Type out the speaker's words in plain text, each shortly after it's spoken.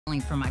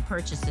for my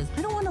purchases.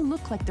 I don't want to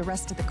look like the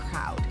rest of the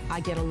crowd.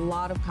 I get a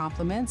lot of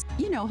compliments.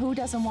 You know, who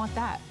doesn't want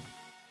that?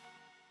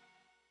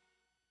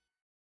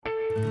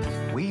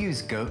 We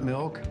use goat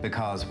milk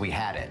because we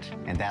had it,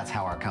 and that's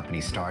how our company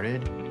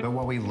started. But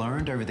what we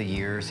learned over the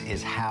years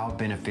is how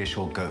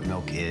beneficial goat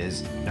milk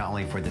is, not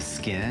only for the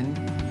skin,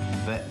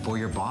 but for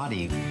your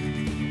body.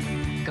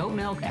 Goat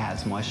milk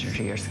adds moisture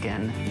to your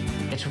skin.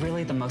 It's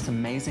really the most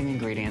amazing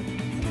ingredient.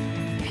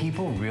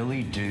 People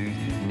really do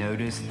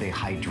notice the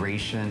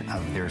hydration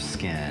of their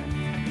skin.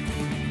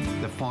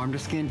 The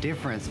farm-to-skin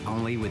difference,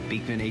 only with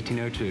Beekman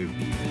 1802.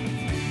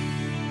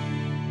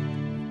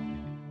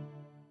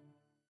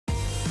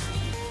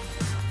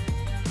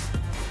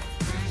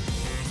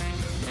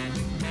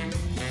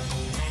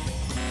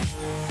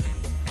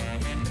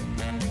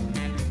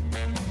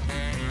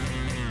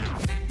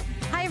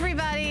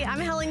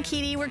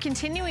 We're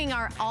continuing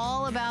our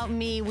All About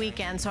Me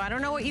weekend. So I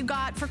don't know what you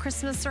got for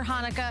Christmas or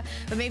Hanukkah,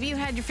 but maybe you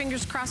had your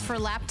fingers crossed for a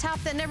laptop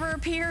that never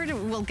appeared.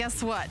 Well,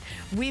 guess what?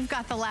 We've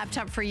got the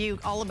laptop for you,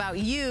 all about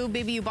you.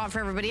 Maybe you bought for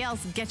everybody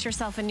else. Get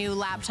yourself a new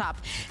laptop.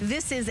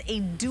 This is a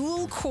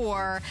dual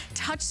core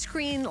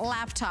touchscreen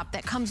laptop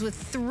that comes with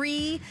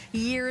 3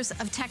 years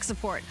of tech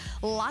support.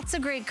 Lots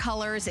of great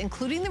colors,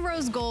 including the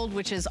rose gold,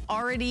 which is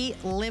already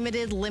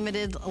limited.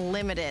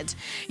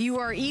 You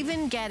are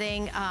even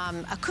getting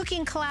a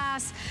cooking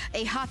class,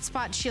 a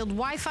hotspot shield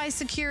Wi-Fi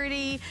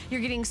security.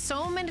 You're getting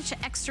so many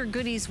extra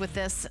goodies with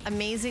this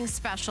amazing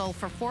special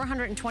for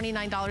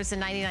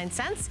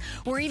 $429.99.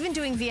 We're even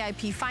doing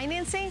VIP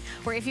financing,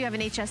 where if you have an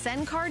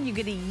HSN card, you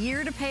get a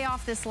year to pay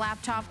off this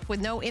laptop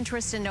with no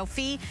interest and no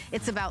fee.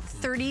 It's about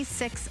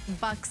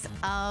 $36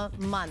 a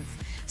month.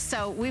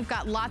 So we've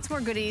got lots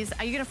more goodies.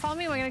 Are you gonna follow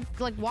me? Am I gonna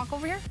like walk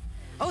over here?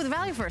 Oh, the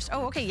value first.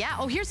 Oh, okay, yeah.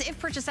 Oh, here's if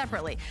purchased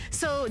separately.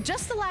 So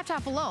just the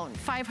laptop alone,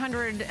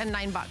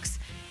 $509.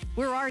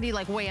 We're already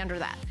like way under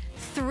that.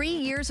 3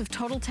 years of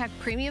Total Tech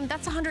Premium,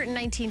 that's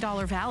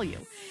 $119 value.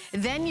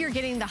 Then you're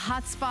getting the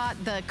hotspot,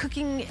 the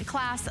cooking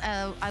class,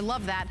 I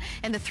love that,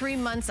 and the 3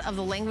 months of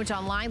the language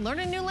online. Learn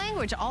a new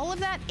language, all of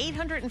that,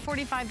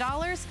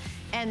 $845.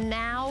 And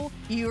now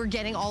you're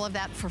getting all of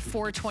that for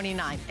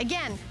 $429.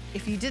 Again,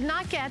 if you did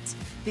not get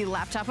the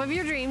laptop of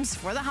your dreams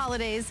for the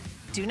holidays,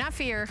 do not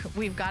fear,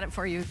 we've got it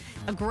for you.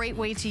 A great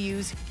way to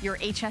use your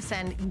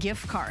HSN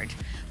gift card.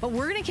 But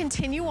we're gonna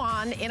continue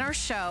on in our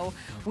show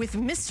with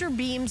Mr.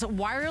 Beam's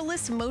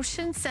wireless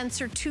motion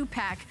sensor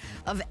 2-pack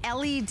of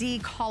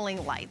LED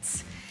calling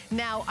lights.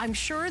 Now, I'm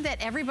sure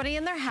that everybody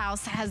in their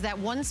house has that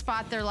one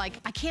spot they're like,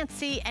 I can't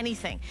see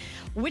anything.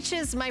 Which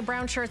is my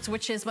brown shirts,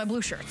 which is my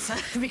blue shirts,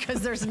 because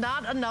there's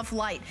not enough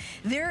light.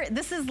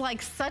 This is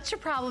like such a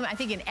problem, I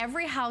think, in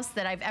every house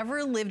that I've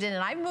ever lived in,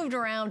 and I've moved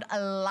around a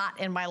lot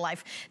in my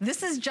life.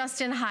 This is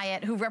Justin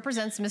Hyatt, who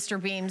represents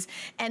Mr. Beams,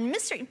 and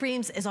Mr.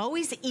 Beams is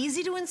always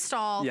easy to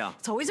install. Yeah.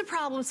 It's always a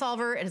problem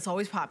solver, and it's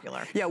always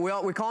popular. Yeah,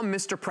 we call him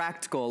Mr.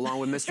 Practical along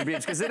with Mr.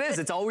 Beams, because it is.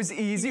 It's always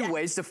easy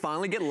ways to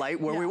finally get light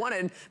where we want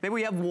it. And maybe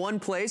we have one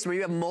place, maybe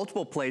you have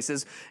multiple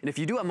places, and if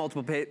you do have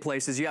multiple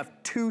places, you have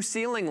 2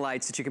 ceiling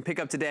lights that you can pick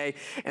up today.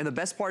 And the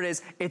best part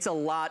is it's a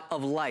lot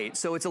of light.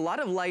 So it's a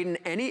lot of light in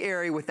any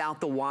area without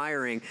the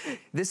wiring.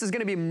 This is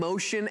gonna be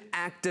motion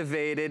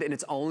activated, and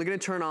it's only gonna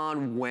turn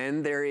on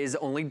when there is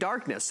only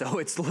darkness. So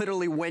it's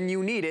literally when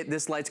you need it,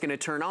 this light's gonna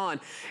turn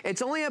on.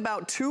 It's only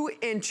about 2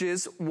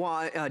 inches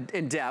wide,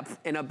 in depth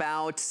and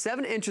about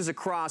 7 inches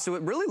across. So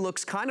it really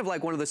looks kind of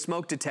like one of the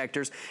smoke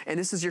detectors. And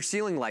this is your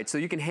ceiling light. So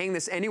you can hang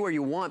this anywhere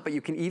you want, but you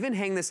can even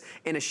hang this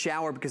in a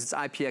shower because it's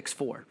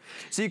IPX4.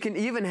 So you can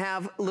even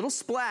have a little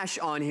splash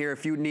on here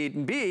if you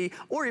need be,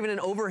 or even an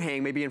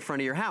overhang maybe in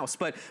front of your house.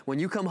 But when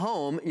you come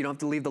home, you don't have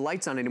to leave the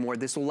lights on anymore.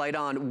 This will light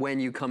on when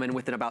you come in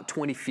within about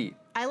 20 feet.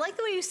 I like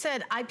the way you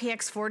said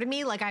IPX4 to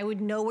me, like I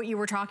would know what you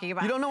were talking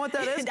about. You don't know what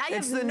that is? I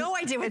have no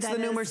idea what that is. It's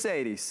the new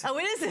Mercedes. Oh,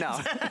 it isn't? No.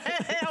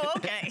 Oh,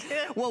 okay.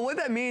 Well, what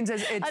that means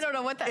is I don't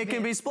know what that means. It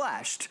can be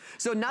splashed.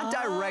 So not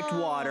direct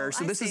water.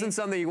 So this isn't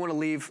something you want to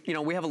leave, you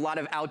know, we have a lot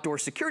of outdoor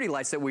security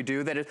lights that we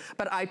do that is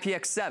about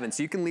IPX7.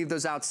 So you can leave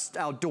those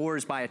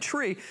outdoors by a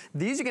tree.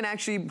 These you can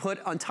actually put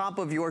on top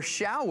of your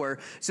shower.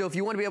 So if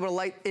you want to be able to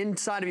light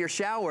inside of your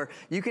shower,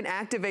 you can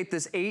activate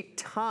this 8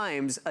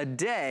 times a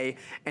day,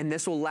 and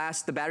this will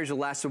last, the batteries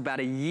will last for about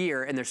a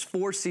year. And there's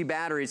 4C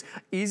batteries.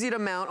 Easy to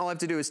mount. All I have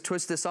to do is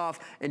twist this off,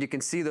 and you can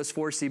see those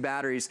 4C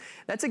batteries.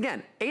 That's,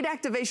 again, 8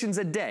 activations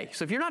a day.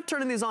 So if you're not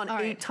turning these on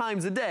 8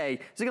 times a day,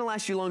 it's gonna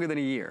last you longer than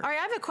a year. All right,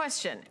 I have a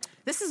question.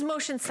 This is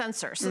motion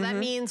sensor, so that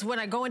means when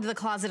I go into the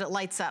closet, it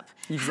lights up.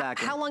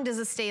 Exactly. How long does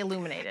it stay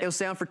illuminated? It'll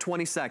stay on for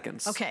 20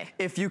 seconds. Okay.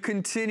 If you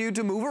continue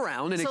to move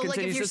around and it continues to sense you.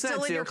 So like if you're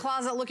still in your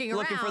closet looking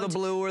for the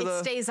blue or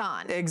it stays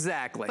on.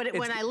 Exactly. But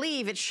when I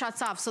leave, it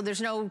shuts off, so there's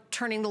no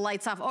turning the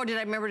lights off. Oh, did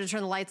I remember to turn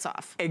the lights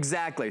off?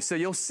 Exactly. So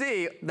you'll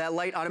see that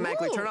light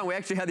automatically turn on. We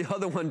actually had the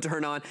other one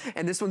turn on,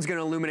 and this one's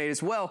gonna illuminate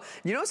as well.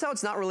 You notice how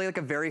it's not really like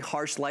a very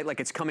harsh light, like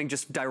it's coming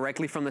just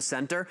directly from the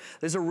center?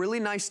 There's a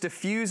really nice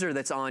diffuser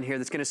that's on here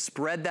that's gonna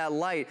spread that that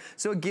light.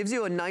 So it gives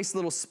you a nice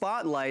little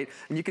spotlight,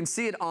 and you can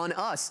see it on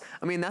us.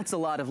 I mean, that's a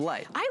lot of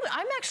light.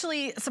 I'm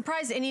actually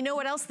surprised, and you know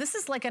what else? This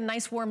is like a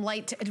nice warm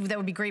light that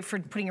would be great for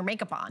putting your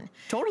makeup on.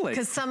 Totally.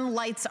 Because some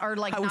lights are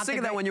like I was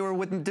thinking that when you were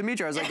with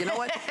Demetria. I was like, you know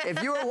what?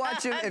 If you were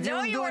watching, if you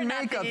were doing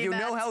makeup, you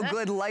know how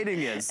good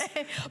lighting is.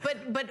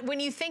 But when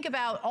you think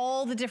about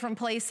all the different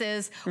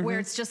places where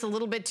it's just a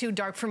little bit too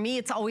dark, for me,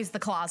 it's always the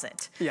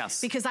closet.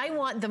 Yes. Because I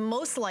want the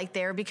most light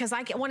there, because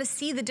I want to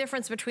see the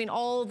difference between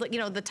all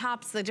the, the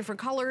tops, the different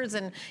colors,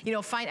 and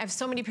I have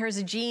so many pairs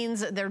of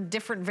jeans. They're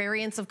different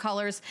variants of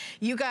colors.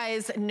 You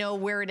guys know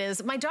where it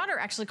is. My daughter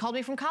actually called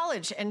me from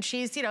college, and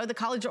she's, the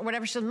college or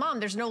whatever. She said, Mom,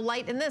 there's no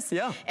light in this.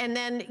 Yeah. And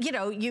then,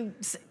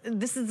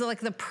 this is like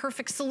the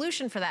perfect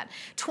solution for that.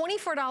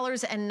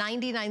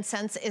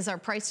 $24.99 is our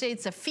price today.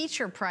 It's a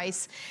feature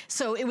price.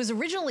 So it was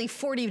originally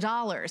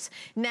 $40.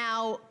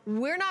 Now,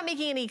 we're not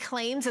making any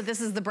claims that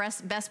this is the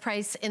best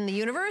price in the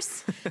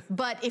universe,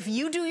 but if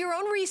you do your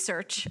own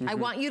research, I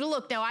want you to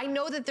look. Now, I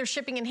know that there's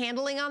shipping and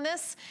handling on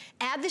this.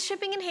 Add the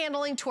shipping and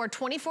handling to our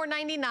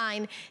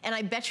 $24.99, and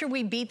I bet you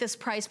we beat this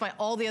price by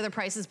all the other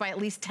prices by at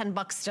least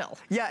 $10 still.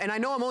 Yeah, and I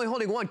know I'm only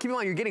holding one. Keep in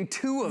mind, you're getting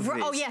two of these.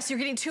 Oh, yes, you're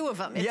getting two of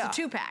them. It's a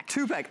two-pack.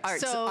 Two-pack. All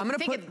right, so I'm going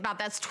to think about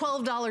that's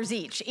 $12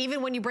 each.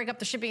 Even when you break up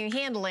the shipping and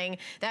handling,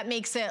 that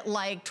makes it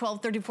like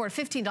 $12, $34,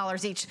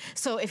 $15 each.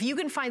 So if you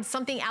can find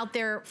something out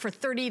there for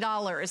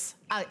 $30,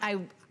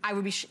 I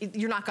would be,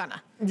 you're not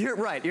gonna. You're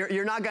right,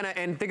 you're not gonna,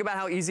 and think about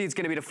how easy it's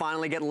gonna be to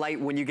finally get light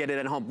when you get it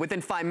at home,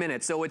 within 5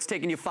 minutes. So it's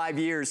taking you 5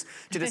 years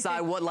to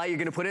decide what light you're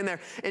gonna put in there.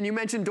 And you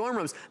mentioned dorm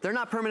rooms. They're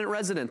not permanent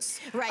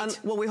residents. Right.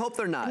 Well, we hope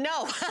they're not.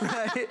 No,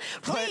 right?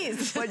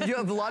 please. But you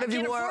have a lot of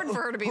you who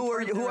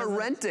are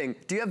renting.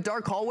 Do you have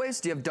dark hallways?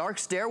 Do you have dark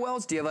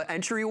stairwells? Do you have an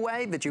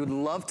entryway that you would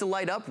love to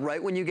light up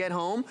right when you get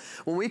home?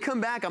 When we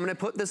come back, I'm gonna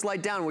put this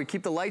light down. We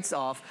keep the lights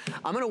off.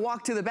 I'm gonna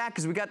walk to the back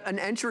because we got an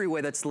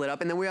entryway that's lit up,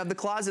 and then we have the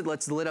closet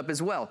that's lit up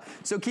as well.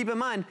 So keep in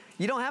mind,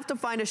 you don't have to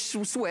find a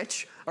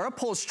switch or a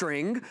pull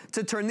string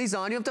to turn these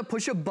on. You have to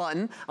push a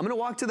button. I'm gonna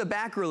walk to the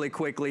back really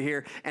quickly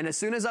here, and as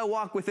soon as I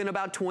walk within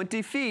about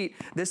 20 feet,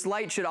 this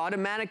light should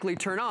automatically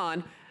turn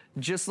on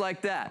just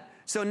like that.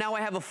 So now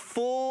I have a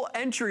full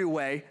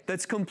entryway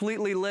that's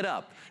completely lit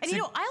up. And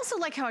so, I also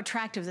like how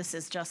attractive this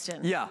is,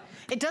 Justin. Yeah.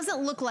 It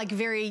doesn't look like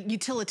very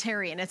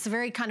utilitarian. It's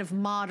very kind of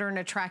modern,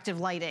 attractive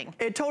lighting.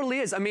 It totally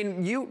is. I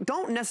mean, you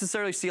don't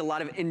necessarily see a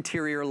lot of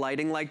interior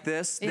lighting like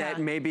this that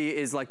maybe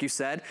is, like you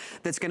said,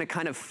 that's gonna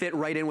kind of fit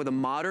right in with a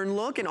modern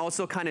look and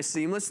also kind of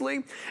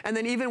seamlessly. And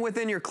then even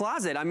within your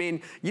closet, I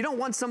mean, you don't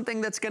want something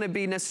that's gonna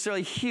be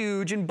necessarily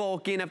huge and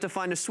bulky and have to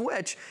find a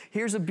switch.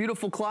 Here's a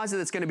beautiful closet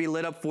that's gonna be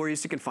lit up for you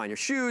so you can find your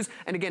shoes.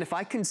 And again, if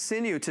I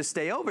continue to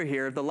stay over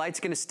here, the light's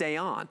gonna stay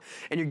on.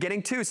 And you're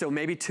getting two, so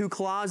maybe 2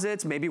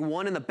 closets, maybe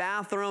 1 in the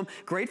bathroom.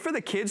 Great for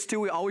the kids too.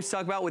 We always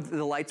talk about with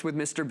the lights with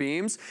Mr.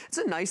 Beams. It's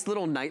a nice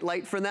little night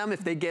light for them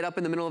if they get up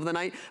in the middle of the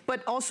night.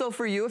 But also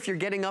for you, if you're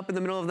getting up in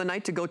the middle of the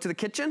night to go to the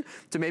kitchen,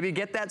 to maybe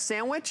get that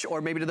sandwich,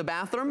 or maybe to the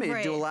bathroom,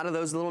 you do a lot of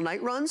those little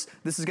night runs.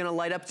 This is gonna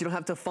light up so you don't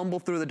have to fumble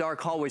through the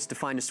dark hallways to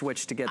find a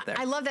switch to get there.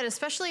 I love that,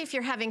 especially if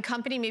you're having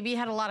company. Maybe you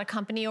had a lot of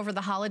company over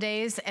the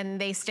holidays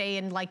and they stay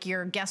in like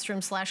your guest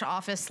room /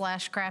 office /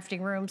 crafting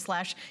room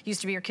 /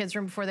 used to be your kids'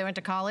 room before they went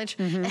to college.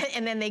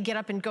 And then they get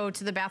up and go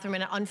to the bathroom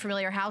in an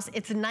unfamiliar house.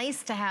 It's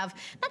nice to have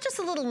not just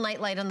a little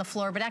night light on the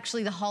floor, but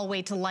actually the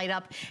hallway to light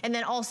up, and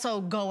then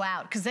also go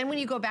out. Because then when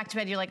you go back to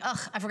bed, you're like, ugh,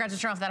 I forgot to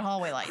turn off that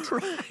hallway light.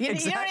 Right, you know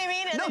what I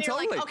mean? And then you're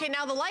totally. like, okay,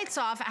 now the light's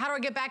off. How do I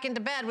get back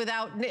into bed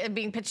without it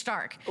being pitch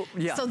dark?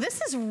 Yeah. So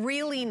this is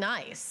really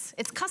nice.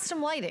 It's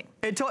custom lighting.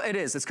 It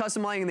is. It's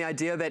custom lighting, the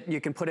idea that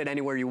you can put it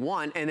anywhere you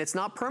want, and it's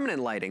not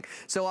permanent lighting.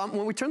 So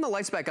when we turn the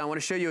lights back on, I want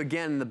to show you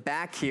again in the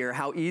back here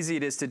how easy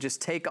it is to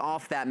just take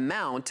off that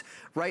mount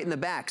right in the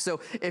back. So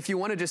if you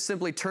want to just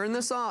simply turn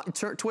this on,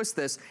 twist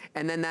this,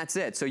 and then that's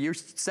it. So you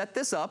set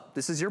this up.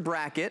 This is your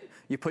bracket.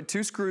 You put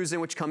 2 screws in,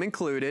 which come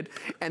included,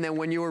 and then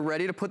when you are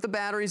ready to put the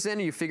batteries in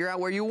and you figure out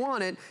where you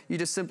want it, you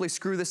just simply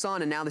screw this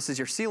on, and now this is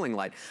your ceiling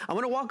light. I'm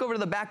going to walk over to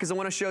the back because I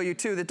want to show you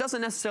too that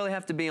doesn't necessarily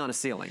have to be on a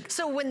ceiling.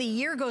 So when the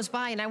year goes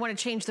by and I want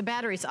to change the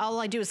batteries, all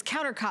I do is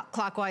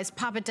counterclockwise,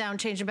 pop it down,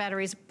 change the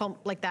batteries, boom,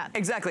 like that.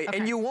 Exactly, okay.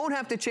 And you won't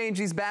have to change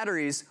these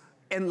batteries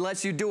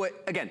unless you do it,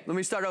 again, let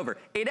me start over.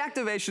 8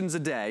 activations a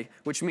day,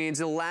 which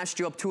means it'll last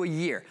you up to a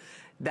year.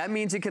 That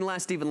means it can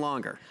last even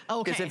longer.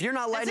 Okay. Because if you're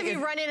not lighting, that's if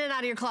you run in and out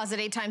of your closet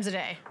 8 times a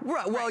day.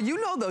 Right. Well, you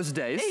know those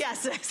days.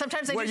 Yes.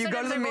 Sometimes I do. Where you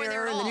go to the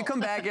mirror and then you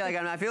come back. You're like,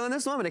 I'm not feeling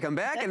this one. I'm going to come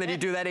back, and then you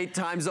do that 8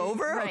 times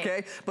over. Right.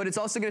 Okay. But it's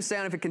also going to stay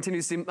on if it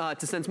continues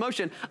to sense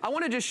motion. I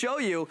want to just show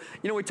you.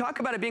 You know, we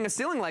talk about it being a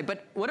ceiling light,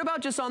 but what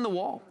about just on the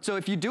wall? So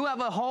if you do have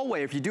a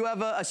hallway, if you do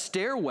have a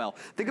stairwell,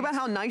 think about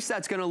how nice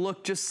that's going to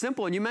look. Just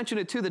simple. And you mentioned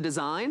it too, the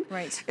design.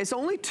 Right. It's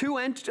only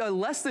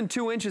less than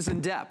 2 inches in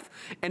depth,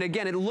 and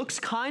again, it looks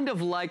kind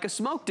of like a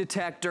smoke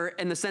detector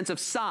in the sense of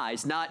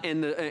size, not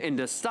in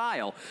the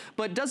style.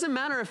 But it doesn't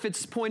matter if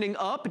it's pointing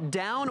up,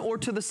 down, or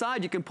to the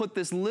side. You can put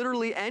this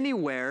literally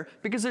anywhere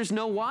because there's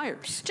no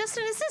wires.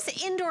 Justin, is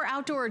this indoor,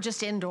 outdoor, or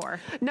just indoor?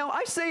 Now,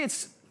 I say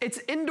it's It's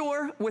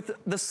indoor with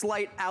the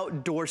slight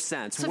outdoor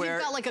sense. So if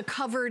you've got like a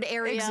covered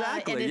area,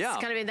 exactly, and it's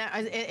kind of in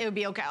that, it would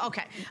be okay.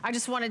 Okay, I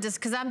just wanted to,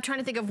 because I'm trying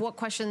to think of what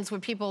questions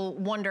would people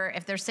wonder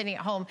if they're sitting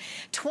at home.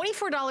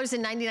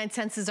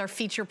 $24.99 is our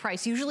feature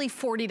price, usually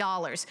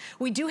 $40.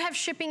 We do have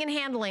shipping and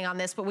handling on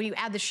this, but when you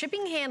add the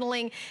shipping,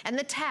 handling, and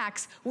the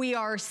tax, we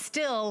are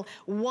still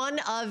one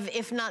of,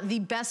 if not the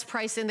best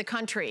price in the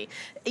country.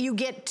 You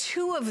get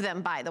 2 of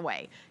them, by the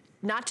way,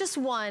 not just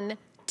 1,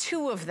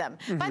 2 of them.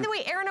 By the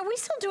way, Erin, are we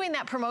still doing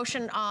that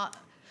promotion?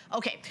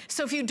 Okay,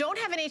 so if you don't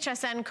have an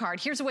HSN card,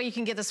 here's a way you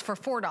can get this for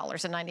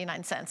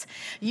 $4.99.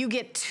 You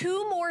get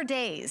 2 more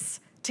days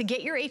to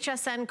get your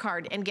HSN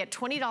card and get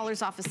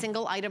 $20 off a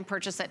single item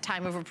purchase at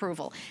time of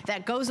approval.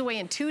 That goes away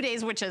in 2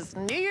 days, which is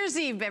New Year's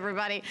Eve,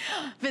 everybody.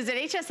 Visit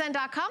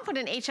hsn.com, put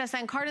an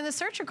HSN card in the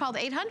search, or call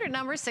the 800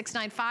 number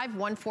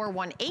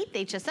 695-1418.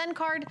 HSN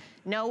card,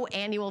 no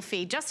annual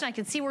fee. Justin, I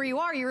can see where you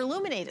are. You're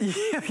illuminated.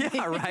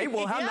 Yeah, right?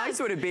 Well, how nice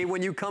would it be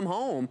when you come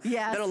home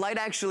that a light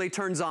actually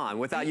turns on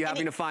without you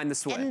having to find the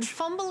switch? And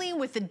fumbling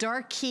with the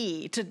dark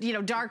key to,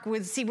 dark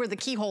with, see where the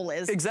keyhole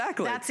is.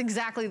 Exactly. That's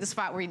exactly the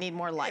spot where you need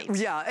more light.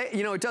 Yeah,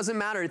 it doesn't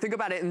matter. Think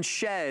about it in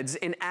sheds,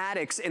 in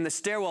attics, in the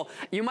stairwell.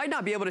 You might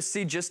not be able to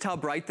see just how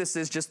bright this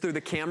is just through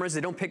the cameras.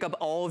 They don't pick up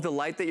all of the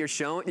light that you're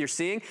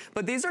seeing,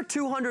 but these are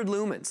 200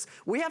 lumens.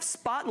 We have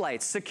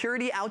spotlights,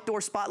 security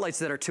outdoor spotlights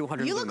that are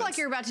 200 lumens. You look like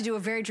you're about to do a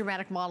very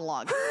dramatic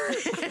monologue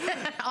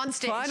on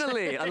stage.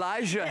 Finally,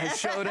 Elijah has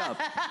showed up.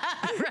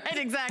 Right,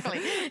 exactly.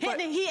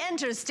 He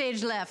enters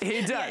stage left.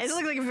 He does. Yeah, it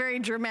looks like a very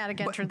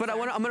dramatic entrance. But I'm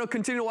going to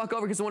continue to walk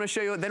over because I want to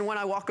show you. Then when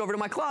I walk over to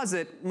my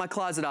closet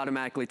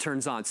automatically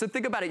turns on. So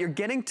think about it.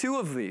 You're getting 2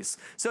 of these.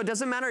 So it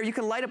doesn't matter. You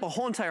can light up a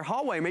whole entire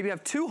hallway. Maybe you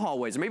have 2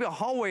 hallways, or maybe a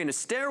hallway and a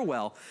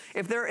stairwell.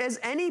 If there is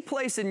any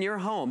place in your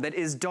home that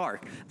is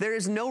dark, there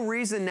is no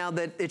reason now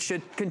that it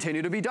should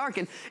continue to be dark.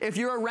 And if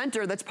you're a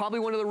renter, that's probably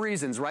one of the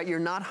reasons, right? You're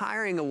not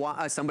hiring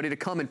somebody to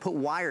come and put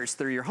wires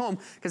through your home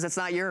because that's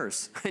not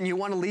yours. And you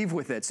want to leave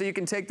with it. So you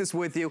can take this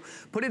with you,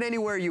 put it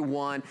anywhere you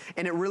want,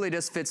 and it really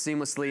does fit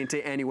seamlessly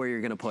into anywhere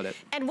you're going to put it.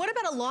 And what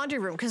about a laundry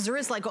room? Because there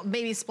is like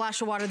maybe a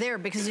splash of water there,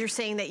 because you're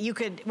saying that you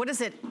could, what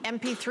is it,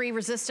 MP3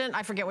 resistant?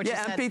 I forget what you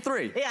said.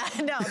 MP3. Yeah,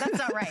 no, that's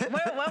not right.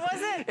 What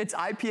was it? It's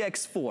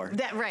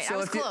IPX4. Right, so I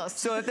was close.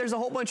 So if there's a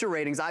whole bunch of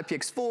ratings,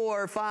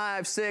 IPX4,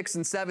 5, 6,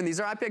 and 7, these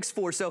are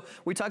IPX4. So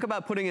we talk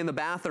about putting in the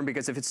bathroom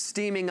because if it's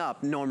steaming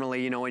up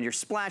normally, and you're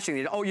splashing,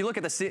 you look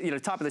at the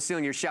top of the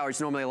ceiling of your shower,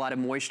 it's normally a lot of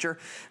moisture.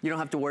 You don't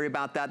have to worry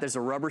about that. There's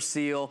a rubber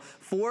seal.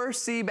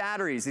 4C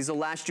batteries. These will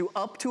last you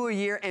up to a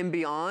year and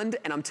beyond.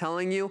 And I'm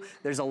telling you,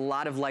 there's a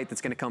lot of light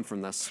that's going to come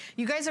from this.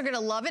 You guys are going to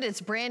love it.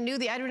 It's brand new.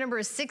 The item number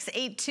is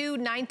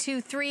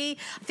 682923.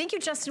 Thank you,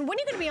 Justin. When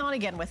are you going to be on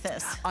again with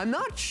this? I'm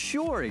not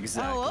sure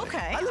exactly. Oh,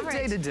 okay. I live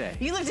day to day.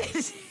 You live day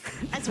to day,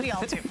 as we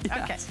all do.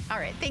 Yes. Okay. All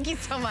right. Thank you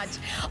so much.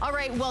 All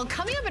right. Well,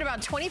 coming up in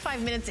about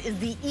 25 minutes is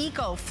the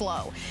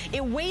EcoFlow.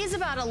 It weighs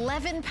about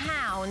 11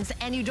 pounds,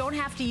 and you don't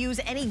have to use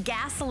any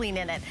gasoline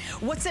in it.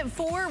 What's it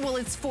for? Well,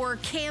 it's for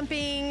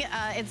camping.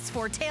 It's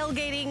for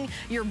tailgating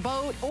your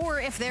boat, or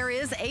if there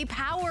is a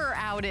power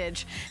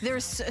outage.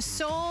 There's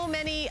so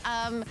many,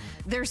 power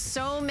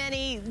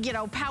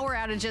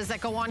outages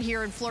that go on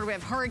here in Florida. We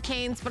have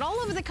hurricanes, but all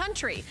over the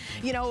country.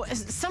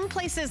 Some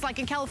places like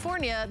in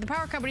California, the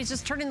power companies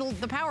just turning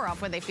the power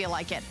off when they feel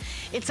like it.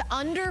 It's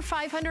under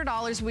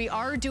 $500. We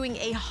are doing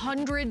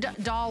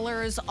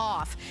 $100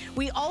 off.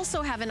 We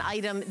also have an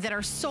item that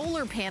are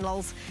solar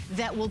panels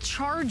that will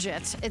charge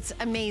it. It's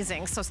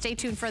amazing. So stay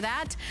tuned for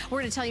that. We're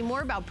going to tell you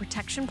more about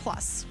Protection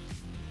Plus.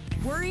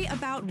 Worry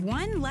about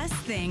one less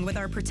thing with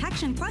our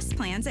Protection Plus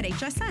plans at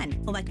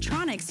HSN.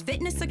 Electronics,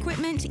 fitness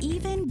equipment,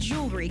 even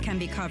jewelry can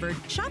be covered.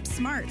 Shop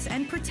smart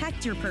and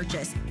protect your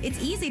purchase.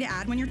 It's easy to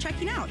add when you're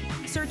checking out.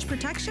 Search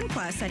Protection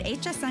Plus at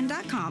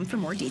hsn.com for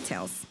more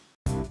details.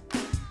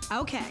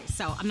 Okay,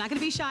 so I'm not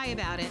gonna be shy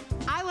about it.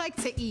 I like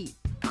to eat.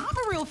 I'm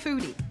a real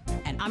foodie.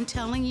 And I'm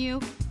telling you,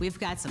 we've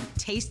got some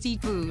tasty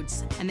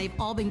foods, and they've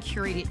all been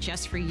curated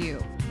just for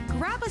you.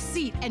 Grab a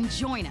seat and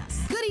join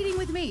us. Good eating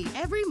with me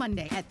every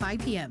Monday at 5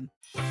 p.m.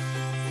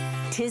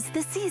 'Tis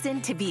the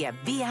season to be a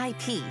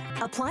VIP.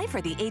 Apply for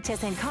the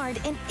HSN card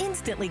and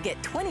instantly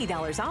get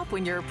 $20 off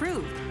when you're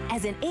approved.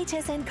 As an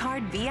HSN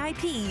card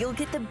VIP, you'll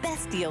get the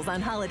best deals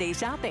on holiday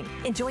shopping.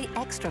 Enjoy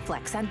extra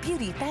flex on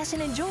beauty, fashion,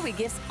 and jewelry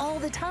gifts all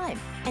the time.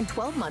 And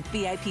 12-month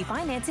VIP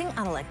financing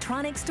on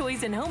electronics,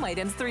 toys, and home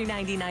items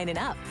 $3.99 and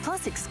up.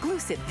 Plus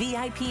exclusive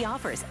VIP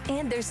offers.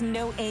 And there's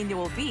no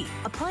annual fee.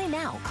 Apply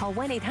now. Call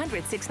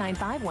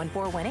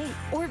 1-800-695-1418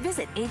 or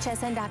visit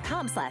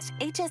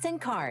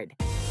hsn.com/HSN card.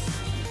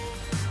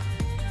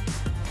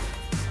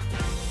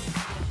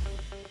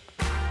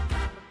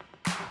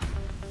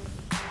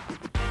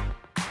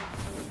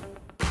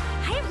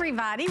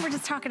 Everybody, we're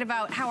just talking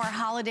about how our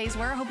holidays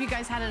were. I hope you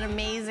guys had an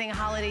amazing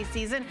holiday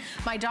season.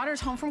 My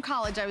daughter's home from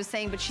college, I was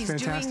saying, but she's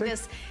doing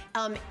this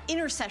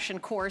intercession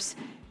course.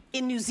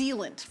 in New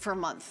Zealand for a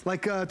month.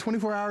 Like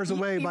 24 hours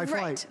away by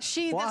flight. Right.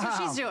 That's what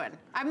she's doing.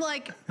 I'm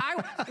like, I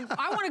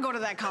want to go to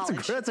that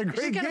college. That's a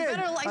great gig.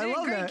 I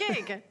love that.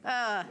 Gig.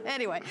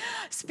 Anyway,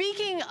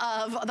 speaking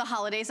of the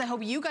holidays, I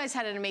hope you guys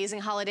had an amazing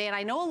holiday, and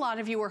I know a lot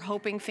of you were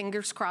hoping,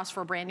 fingers crossed,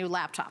 for a brand new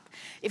laptop.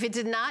 If it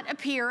did not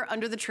appear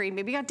under the tree,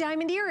 maybe you got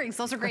diamond earrings.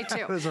 Those are great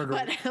too. Those are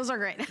great. Those are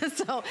great.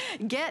 So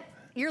get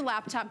your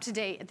laptop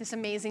today at this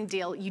amazing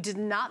deal. You did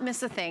not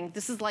miss a thing.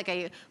 This is like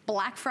a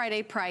Black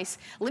Friday price.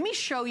 Let me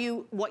show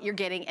you what you're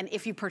getting and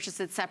if you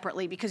purchase it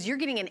separately, because you're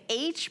getting an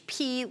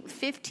HP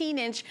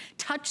 15-inch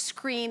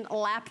touchscreen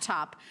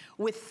laptop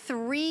with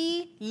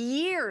 3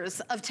 years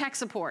of tech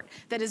support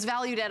that is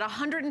valued at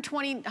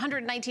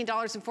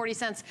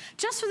 $119.40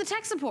 just for the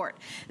tech support.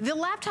 The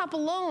laptop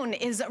alone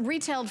is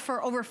retailed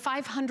for over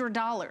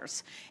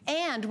 $500,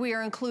 and we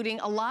are including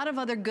a lot of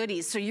other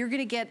goodies. So you're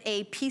gonna get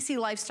a PC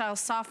Lifestyle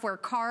software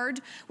card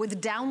with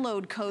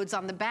download codes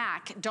on the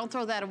back. Don't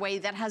throw that away.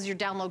 That has your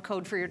download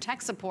code for your tech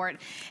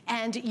support.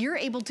 And you're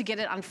able to get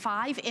it on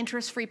 5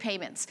 interest-free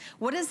payments.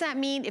 What does that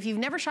mean? If you've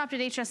never shopped at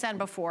HSN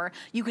before,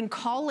 you can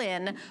call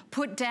in,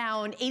 put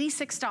down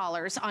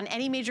 $86 on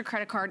any major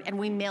credit card, and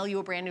we mail you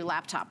a brand new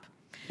laptop.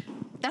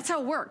 That's how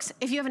it works.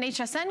 If you have an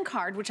HSN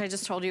card, which I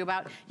just told you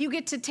about, you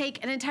get to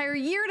take an entire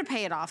year to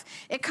pay it off.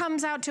 It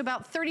comes out to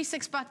about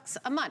 36 bucks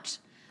a month,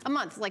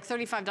 like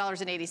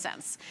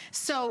 $35.80.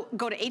 So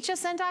go to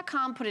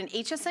hsn.com, put an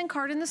HSN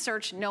card in the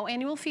search, no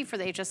annual fee for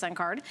the HSN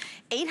card.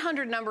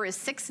 800 number is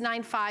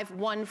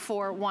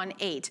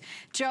 695-1418.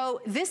 Joe,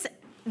 this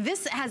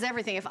has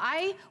everything. If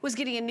I was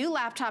getting a new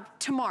laptop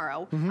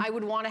tomorrow, I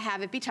would want to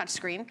have it be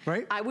touchscreen.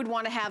 Right. I would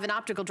want to have an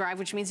optical drive,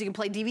 which means you can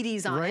play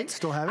DVDs on it. Right,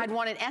 still have it. I'd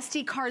want an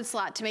SD card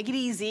slot to make it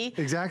easy.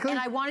 Exactly. And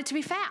I want it to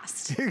be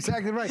fast.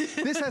 Exactly right.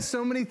 This has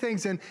so many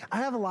things, and I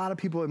have a lot of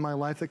people in my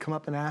life that come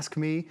up and ask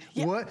me,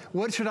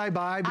 what should I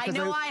buy? Because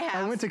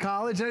I went to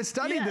college and I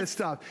studied this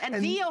stuff.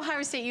 And the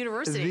Ohio State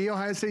University. The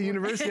Ohio State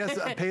University, yes,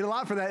 I paid a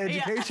lot for that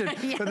education.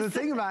 Yes. But the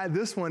thing about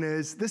this one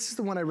is, this is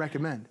the one I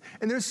recommend.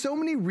 And there's so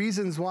many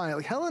reasons why.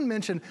 Like Helen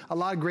mentioned a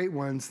lot of great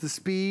ones, the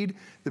speed,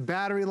 the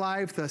battery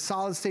life, the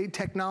solid state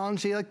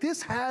technology. Like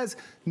this has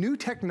new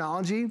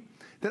technology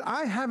that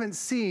I haven't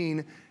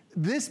seen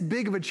this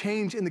big of a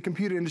change in the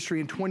computer industry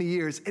in 20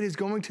 years. It is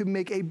going to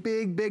make a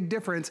big, big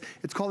difference.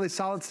 It's called a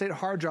solid state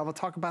hard drive. I'll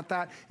talk about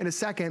that in a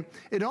second.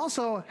 It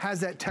also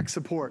has that tech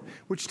support,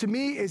 which to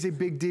me is a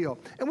big deal.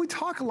 And we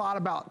talk a lot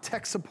about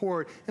tech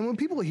support. And when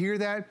people hear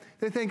that,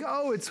 they think,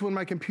 oh, it's when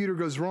my computer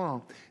goes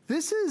wrong.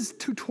 This is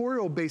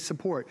tutorial-based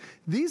support.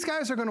 These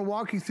guys are gonna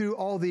walk you through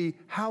all the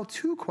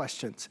how-to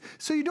questions.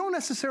 So you don't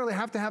necessarily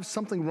have to have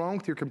something wrong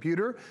with your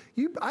computer.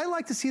 I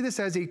like to see this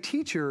as a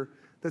teacher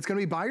that's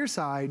gonna be by your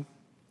side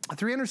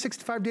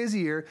 365 days a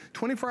year,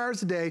 24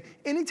 hours a day,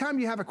 anytime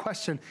you have a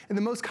question. And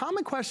the most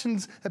common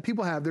questions that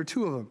people have, there are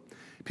 2 of them.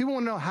 People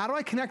want to know, how do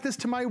I connect this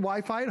to my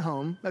Wi-Fi at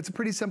home? That's a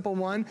pretty simple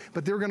one,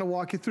 but they're gonna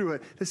walk you through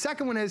it. The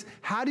second one is,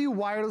 how do you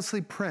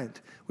wirelessly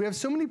print? We have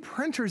so many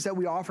printers that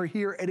we offer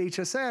here at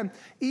HSN.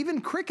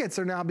 Even Cricuts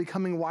are now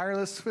becoming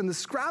wireless in the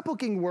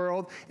scrapbooking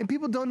world, and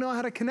people don't know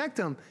how to connect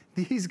them.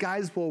 These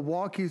guys will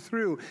walk you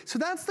through. So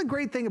that's the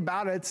great thing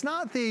about it. It's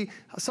not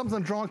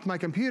something's wrong with my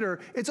computer.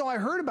 It's, oh, I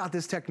heard about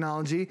this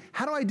technology.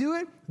 How do I do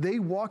it? They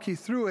walk you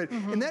through it.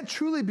 And that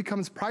truly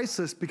becomes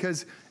priceless,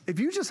 because if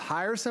you just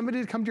hire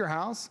somebody to come to your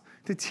house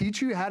to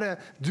teach you how to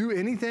do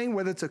anything,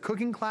 whether it's a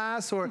cooking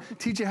class or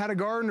teach you how to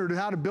garden or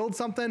how to build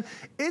something,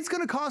 it's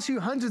gonna cost you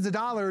hundreds of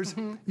dollars.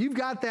 You've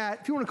got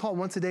that. If you wanna call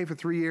once a day for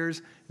 3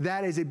 years,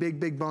 that is a big,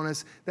 big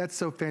bonus. That's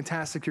so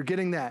fantastic, you're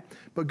getting that.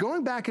 But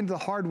going back into the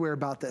hardware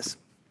about this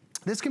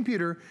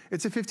computer,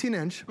 it's a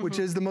 15-inch, which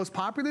is the most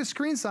popular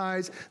screen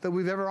size that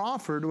we've ever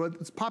offered.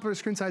 It's popular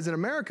screen size in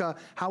America.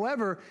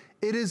 However,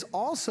 it is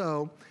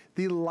also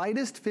the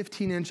lightest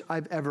 15-inch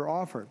I've ever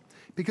offered,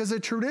 because a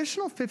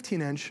traditional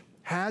 15-inch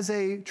has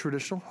a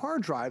traditional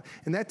hard drive,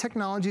 and that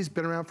technology has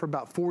been around for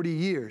about 40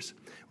 years.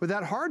 Where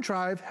that hard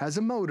drive has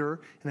a motor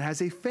and it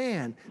has a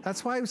fan.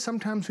 That's why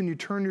sometimes when you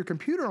turn your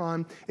computer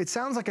on, it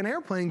sounds like an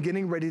airplane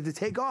getting ready to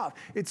take off.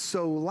 It's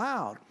so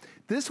loud.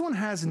 This one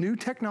has new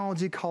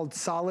technology called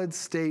solid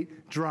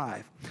state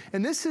drive.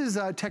 And this is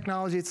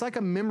technology, it's like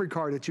a memory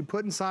card that you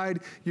put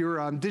inside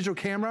your digital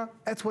camera.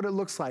 That's what it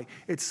looks like.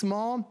 It's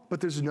small, but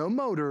there's no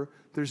motor,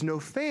 there's no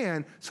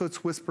fan, so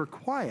it's whisper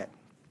quiet.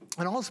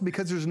 And also,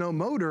 because there's no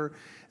motor,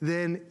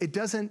 then it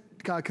doesn't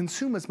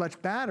consume as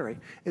much battery.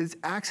 It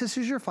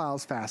accesses your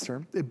files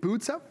faster, it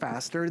boots up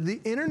faster, the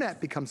internet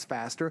becomes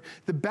faster,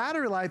 the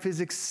battery life is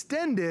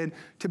extended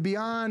to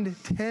beyond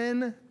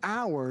 10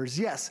 hours.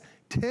 Yes,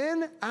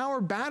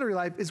 10-hour battery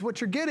life is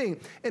what you're getting,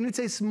 and it's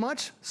a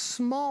much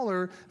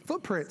smaller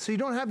footprint. So you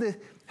don't have to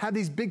have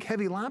these big,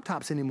 heavy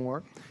laptops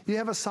anymore. You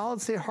have a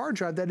solid-state hard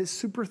drive that is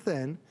super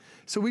thin.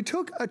 So we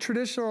took a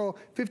traditional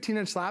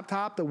 15-inch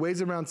laptop that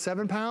weighs around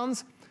 7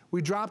 pounds,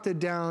 we dropped it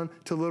down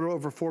to a little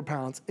over 4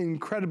 pounds,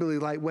 incredibly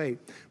lightweight.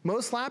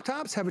 Most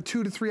laptops have a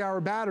 2 to 3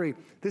 hour battery.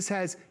 This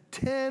has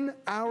 10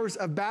 hours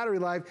of battery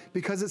life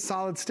because it's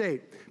solid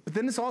state. But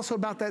then it's also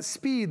about that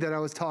speed that I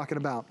was talking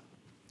about.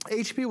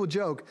 HP will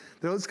joke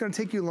that it's going to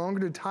take you longer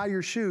to tie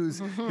your shoes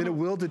than it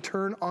will to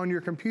turn on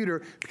your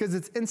computer because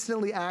it's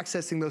instantly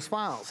accessing those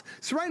files.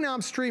 So right now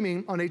I'm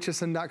streaming on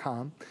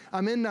hsn.com.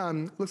 I'm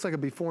in, looks like a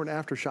before and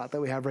after shot that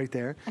we have right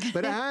there.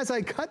 But as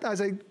I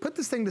put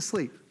this thing to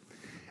sleep,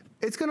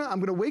 I'm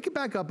gonna wake it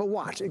back up, but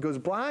watch, it goes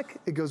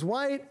black, it goes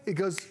white, it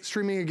goes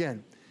streaming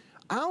again.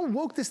 I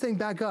woke this thing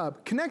back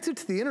up, connected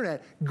to the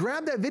internet,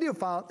 grabbed that video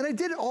file, and I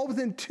did it all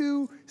within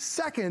 2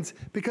 seconds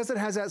because it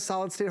has that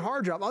solid state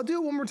hard drive. I'll do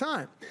it one more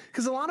time.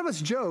 Because a lot of us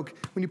joke,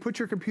 when you put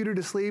your computer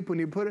to sleep, when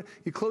you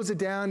close it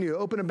down, you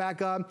open it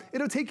back up,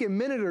 it'll take you a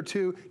minute or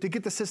two to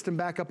get the system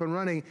back up and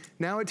running.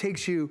 Now it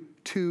takes you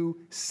 2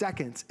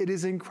 seconds. It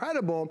is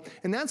incredible,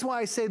 and that's why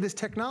I say this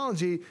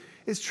technology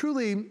is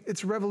truly,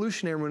 it's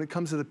revolutionary when it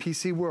comes to the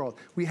PC world.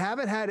 We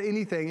haven't had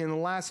anything in the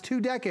last 2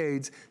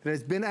 decades that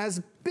has been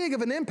as big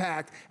of an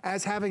impact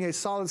as having a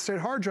solid state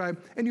hard drive,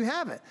 and you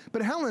have it.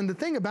 But Helen, the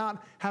thing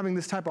about having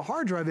this type of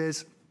hard drive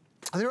is,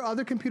 there are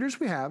other computers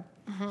we have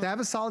that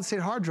have a solid state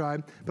hard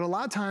drive, but a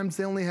lot of times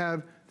they only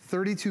have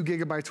 32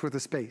 gigabytes worth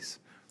of space,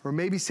 or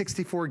maybe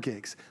 64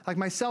 gigs. Like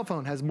my cell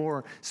phone has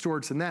more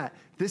storage than that.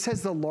 This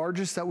has the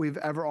largest that we've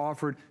ever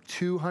offered,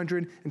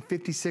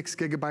 256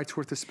 gigabytes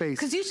worth of space.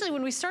 Because usually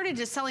when we started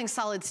just selling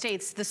solid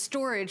states, the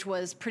storage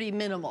was pretty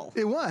minimal.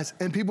 It was,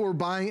 and people were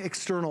buying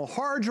external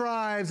hard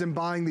drives and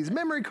buying these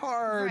memory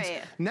cards.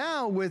 Right.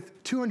 Now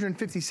with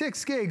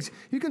 256 gigs,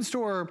 you can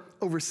store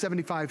over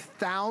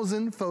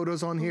 75,000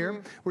 photos on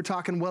here. We're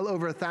talking well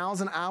over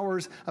 1,000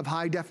 hours of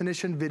high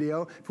definition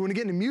video. If you want to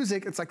get into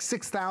music, it's like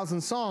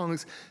 6,000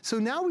 songs. So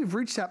now we've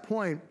reached that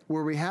point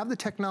where we have the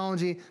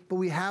technology, but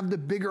we have the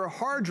bigger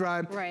hard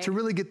drive to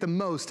really get the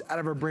most out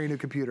of our brand new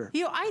computer.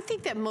 You know, I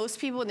think that most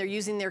people, when they're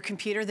using their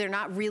computer, they're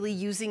not really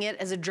using it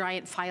as a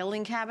giant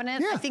filing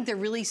cabinet. I think they're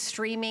really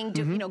streaming,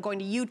 you know, going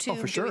to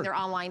YouTube, doing their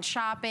online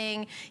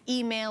shopping,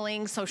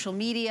 emailing, social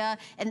media,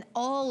 and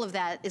all of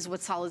that is what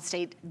solid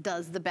state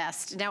does the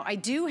best. Now, I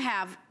do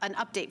have an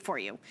update for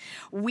you.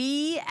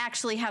 We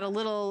actually had a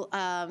little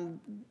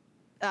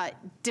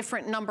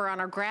different number on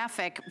our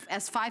graphic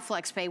as 5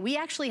 FlexPay. We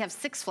actually have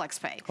 6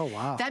 FlexPay. Oh,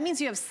 wow. That means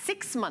you have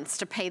 6 months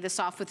to pay this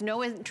off with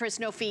no interest,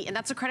 no fee, and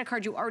that's a credit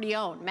card you already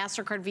own.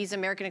 MasterCard, Visa,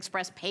 American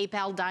Express,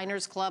 PayPal,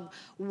 Diners Club,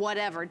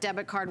 whatever,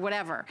 debit card,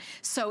 whatever.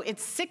 So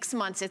it's 6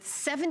 months, it's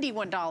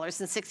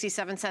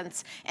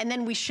 $71.67, and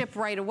then we ship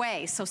right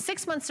away. So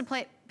 6 months to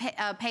pay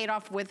it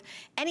off with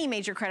any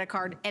major credit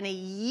card, and a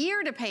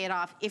year to pay it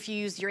off if you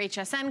use your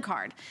HSN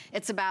card.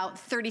 It's about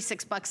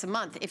 36 bucks a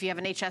month if you have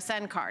an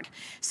HSN card.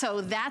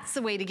 So that's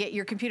the way to get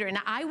your computer. And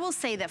I will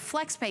say that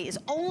FlexPay is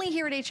only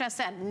here at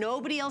HSN.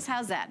 Nobody else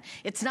has that.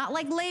 It's not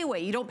like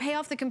layaway. You don't pay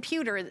off the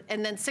computer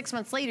and then 6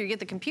 months later you get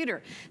the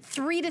computer.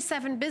 3 to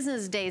 7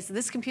 business days,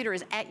 this computer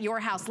is at your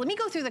house. Let me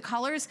go through the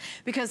colors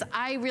because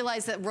I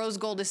realize that rose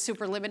gold is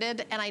super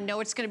limited and I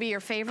know it's gonna be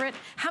your favorite.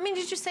 How many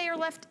did you say are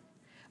left?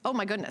 Oh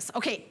my goodness.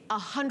 Okay,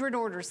 100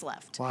 orders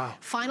left. Wow.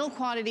 Final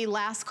quantity,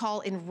 last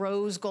call in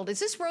rose gold. Is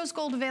this rose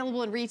gold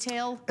available in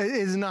retail? It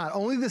is not.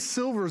 Only the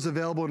silver is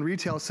available in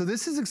retail. So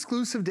this is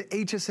exclusive to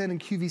HSN and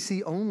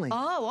QVC only.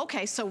 Oh,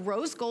 okay. So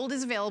rose gold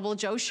is available.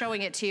 Joe's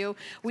showing it to you.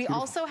 We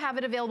also have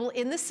it available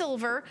in the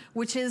silver,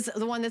 which is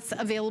the one that's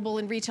available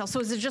in retail. So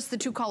is it just the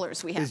 2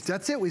 colors we have?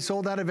 That's it. We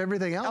sold out of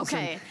everything else.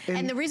 Okay.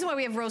 And the reason why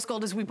we have rose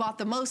gold is we bought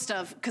the most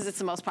of because it's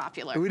the most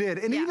popular. We did.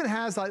 And it even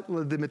has like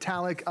the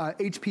metallic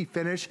HP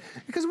finish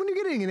because when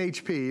you're getting an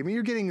HP, I mean,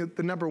 you're getting the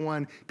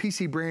 #1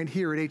 PC brand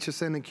here at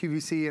HSN and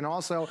QVC and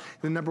also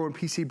the #1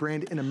 PC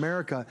brand in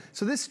America.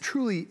 So this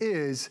truly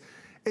is,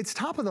 it's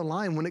top of the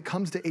line when it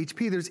comes to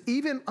HP. There's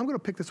even, I'm gonna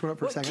pick this one up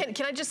for a second.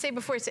 Can I just say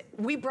before I say,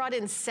 we brought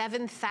in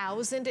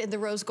 7,000 in the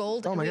rose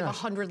gold and we have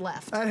 100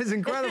 left. That is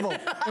incredible.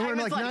 And we're in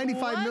like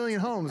 95 million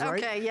homes,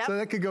 right? Okay, yep. So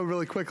that could go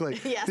really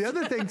quickly. Yes. The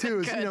other thing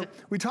too is, you know,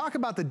 we talk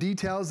about the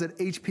details that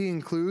HP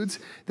includes.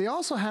 They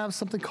also have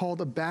something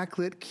called a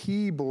backlit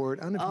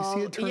keyboard. I don't know if you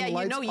see it, turn the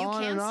lights on and off.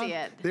 Yeah, you can see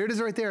it. There it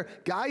is right there.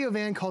 Guy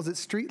Yovan calls it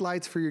street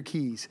lights for your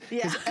keys.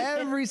 Because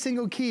every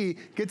single key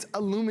gets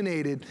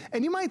illuminated.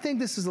 And you might think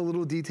this is a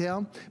little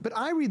detail, but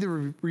I read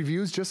the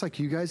reviews just like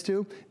you guys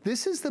do.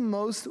 This is the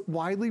most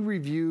widely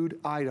reviewed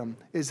item,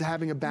 is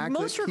having a backlit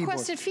keyboard. Most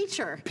requested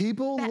feature.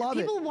 People love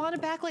it. People want a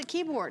backlit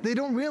keyboard. They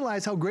don't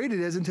realize how great it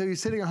is until you're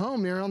sitting at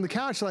home, you're on the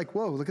couch, you're like,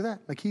 whoa, look at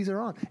that, my keys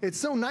are on. It's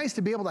so nice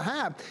to be able to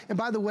have. And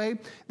by the way,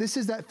 this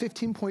is that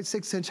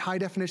 15.6-inch high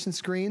definition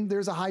screen.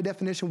 There's a high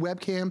definition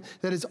webcam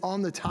that is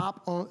on the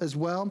top as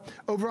well.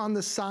 Over on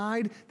the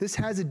side, this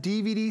has a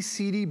DVD,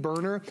 CD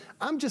burner.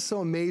 I'm just so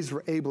amazed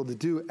we're able to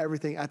do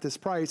everything at this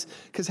price.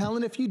 Because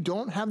Helen, if you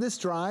don't have this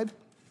drive,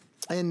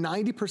 and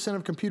 90%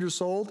 of computers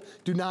sold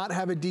do not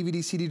have a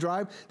DVD CD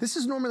drive. This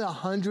is normally a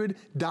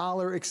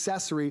 $100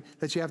 accessory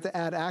that you have to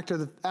add after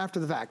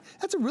the fact.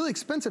 That's a really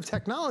expensive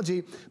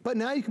technology, but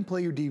now you can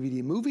play your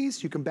DVD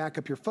movies, you can back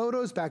up your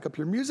photos, back up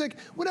your music,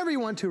 whatever you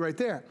want to right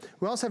there.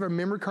 We also have our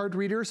memory card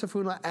reader, so if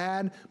we want to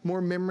add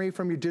more memory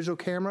from your digital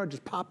camera,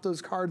 just pop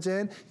those cards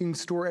in. You can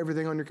store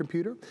everything on your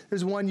computer.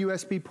 There's one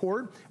USB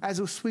port.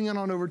 As we swing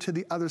on over to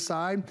the other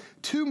side,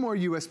 2 more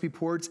USB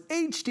ports,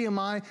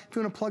 HDMI, if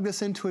you want to plug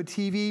this into a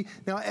TV.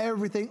 Now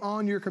everything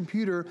on your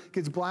computer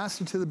gets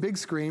blasted to the big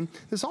screen.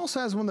 This also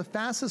has one of the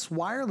fastest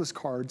wireless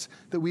cards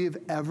that we have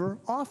ever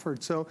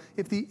offered. So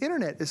if the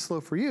internet is slow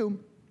for you,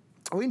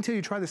 wait until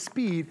you try the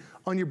speed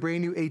on your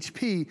brand new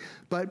HP.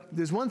 But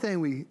there's one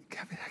thing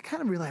I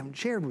kind of really haven't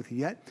shared with you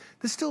yet.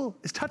 This still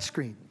is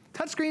touchscreen.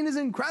 Touchscreen is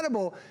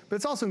incredible, but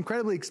it's also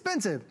incredibly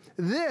expensive.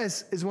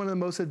 This is one of the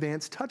most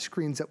advanced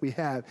touchscreens that we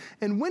have.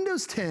 And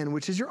Windows 10,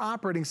 which is your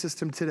operating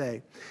system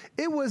today,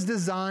 it was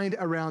designed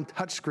around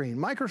touchscreen.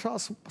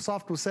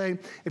 Microsoft will say,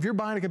 if you're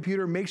buying a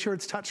computer, make sure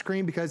it's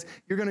touchscreen because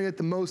you're gonna get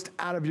the most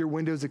out of your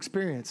Windows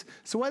experience.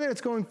 So whether it's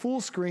going full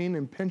screen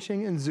and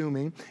pinching and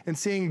zooming and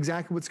seeing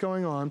exactly what's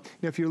going on,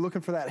 if you're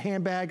looking for that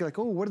handbag, like,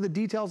 oh, what are the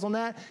details on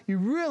that? You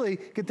really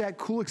get that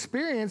cool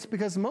experience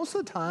because most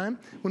of the time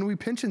when we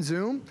pinch and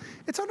zoom,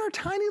 it's on our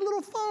tiny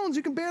little phones.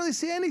 You can barely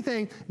see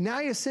anything.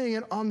 Now you're seeing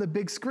it on the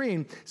big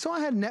screen. So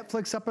I had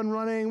Netflix up and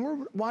running.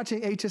 We're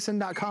watching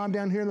hsn.com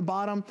down here in the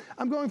bottom.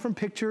 I'm going from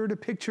picture to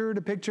picture to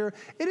picture.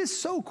 It is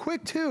so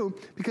quick too,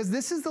 because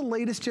this is the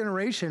latest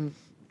generation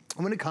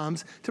when it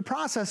comes to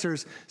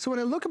processors. So when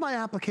I look at my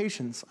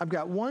applications, I've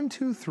got 1,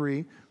 2,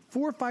 3,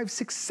 4, 5,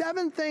 6,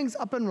 7 things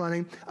up and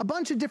running, a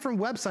bunch of different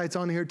websites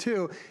on here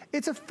too.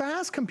 It's a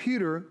fast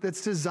computer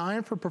that's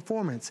designed for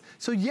performance.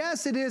 So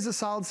yes, it is a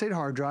solid state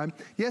hard drive.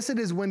 Yes, it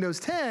is Windows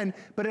 10,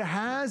 but it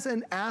has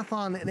an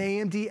Athlon, an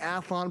AMD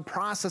Athlon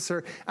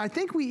processor. I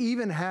think we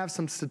even have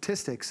some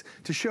statistics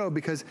to show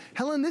because,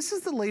 Helen, this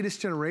is the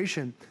latest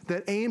generation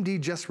that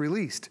AMD just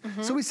released.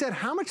 So we said,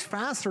 how much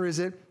faster is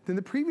it than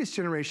the previous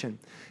generation?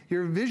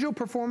 Your visual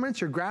performance,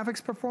 your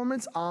graphics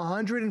performance,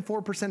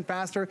 104%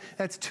 faster.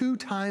 That's 2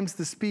 times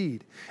the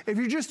speed. If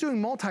you're just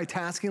doing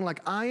multitasking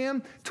like I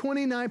am,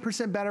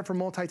 29% better for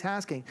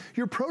multitasking.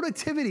 Your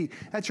productivity,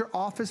 that's your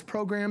office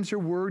programs,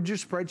 your Word, your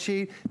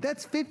spreadsheet,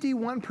 that's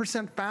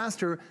 51%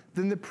 faster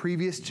than the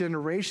previous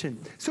generation.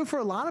 So for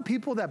a lot of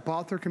people that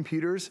bought their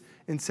computers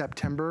in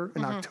September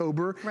and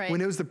October, when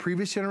it was the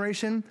previous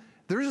generation,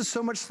 theirs is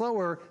so much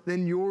slower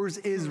than yours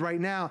is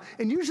right now.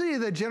 And usually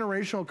the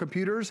generational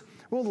computers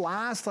will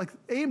last, like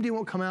AMD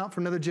won't come out for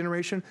another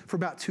generation for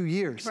about 2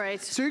 years.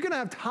 So you're gonna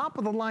have top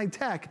of the line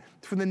tech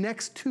for the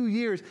next 2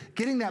 years,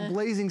 getting that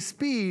blazing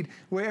speed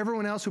where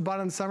everyone else who bought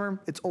it in the summer,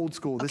 it's old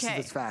school. This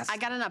is fast. I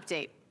got an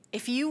update.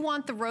 If you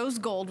want the rose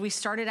gold, we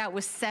started out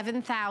with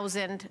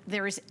 7,000.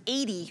 There is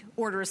 80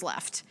 orders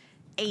left.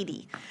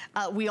 80.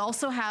 We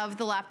also have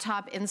the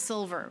laptop in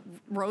silver.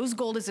 Rose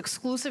gold is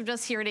exclusive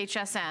just here at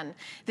HSN.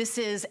 This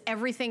is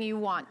everything you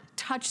want.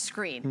 Touch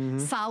screen,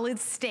 solid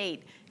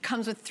state,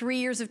 comes with 3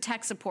 years of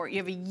tech support. You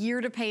have a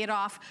year to pay it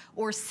off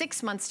or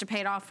 6 months to pay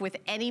it off with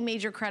any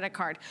major credit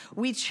card.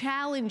 We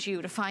challenge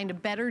you to find a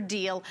better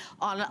deal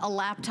on a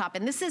laptop.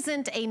 And this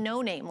isn't a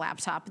no-name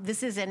laptop.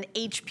 This is an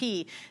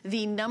HP,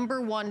 the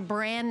 #1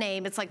 brand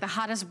name. It's like the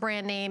hottest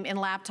brand name in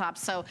laptops.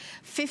 So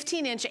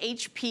 15-inch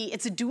HP,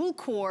 it's a dual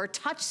core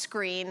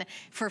touchscreen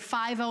for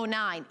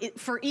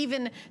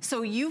 $509.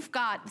 So you've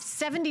got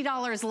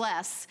 $70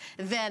 less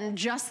than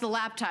just the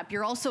laptop.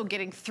 You're also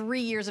getting 3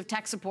 years of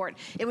tech support.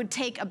 It would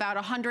take about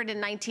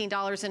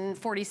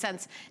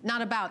 $119.40.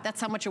 Not about, that's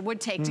how much it would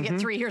take to get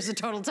 3 years of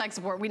total tech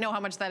support. We know how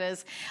much that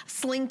is.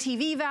 Sling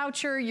TV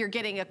voucher, you're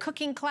getting a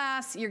cooking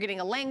class, you're getting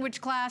a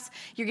language class,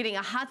 you're getting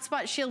a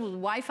hotspot shield with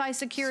Wi-Fi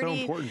security.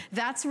 So important.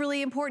 That's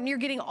really important. You're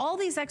getting all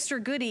these extra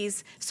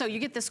goodies. So you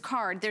get this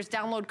card, there's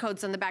download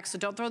codes on the back, so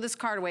don't throw this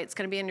card away, it's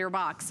gonna be in your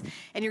box.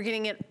 And you're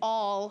getting it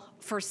all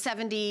for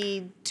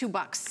 $72,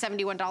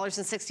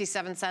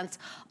 $71.67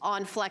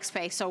 on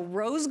FlexPay. So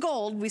rose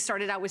gold, we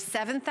started out with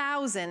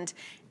 7,000.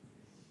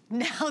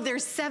 Now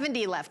there's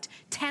 70 left.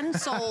 10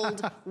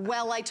 sold.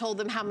 Well, I told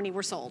them how many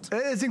were sold.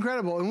 It's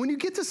incredible. And when you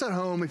get this at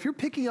home, if you're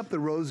picking up the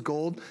rose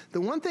gold, the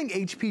one thing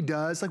HP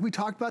does, like we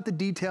talked about the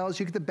details,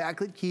 you get the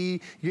backlit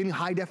key, you're getting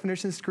high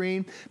definition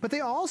screen, but they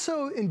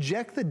also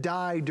inject the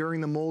dye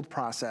during the mold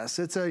process.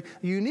 It's a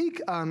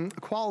unique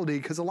quality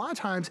because a lot of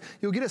times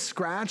you'll get a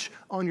scratch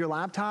on your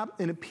laptop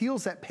and it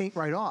peels that paint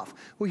right off.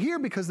 Well, here,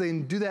 because they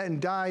do that in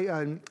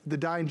the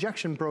dye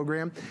injection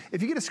program,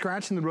 if you get a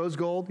scratch in the rose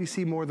gold, you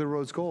see more of the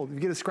rose gold. If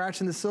you get a scratch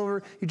in the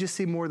silver, you just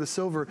see more of the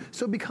silver.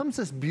 So it becomes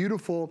this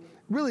beautiful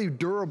really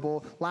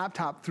durable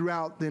laptop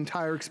throughout the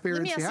entire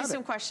experience. Let me ask you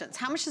some questions.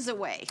 How much does it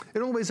weigh? It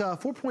only weighs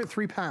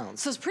 4.3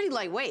 pounds. So it's pretty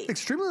lightweight.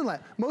 Extremely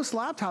light. Most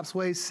laptops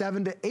weigh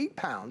 7 to 8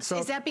 pounds. So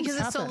is that because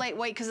it's so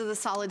lightweight because of the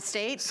solid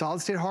state? Solid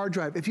state hard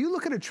drive. If you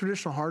look at a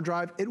traditional hard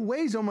drive, it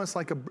weighs almost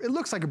like it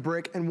looks like a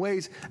brick and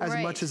weighs as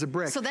much as a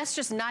brick. So that's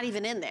just not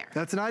even in there.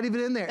 That's not even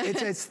in there.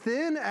 It's as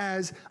thin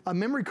as a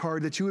memory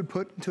card that you would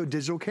put into a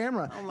digital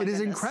camera. Oh my it is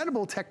goodness.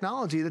 incredible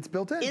technology that's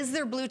built in. Is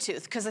there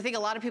Bluetooth? Because I think a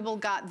lot of people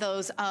got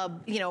those,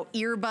 you know,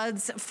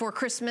 earbuds for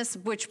Christmas,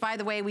 which, by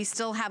the way, we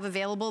still have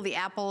available, the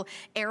Apple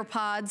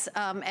AirPods,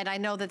 and I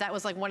know that that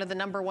was like one of the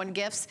 #1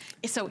 gifts.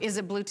 So is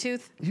it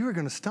Bluetooth? You were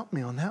going to stump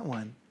me on that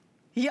one.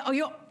 Yeah,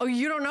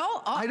 you don't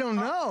know? I don't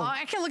know.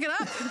 I can look it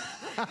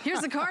up.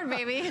 Here's the card,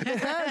 baby.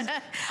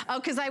 Oh,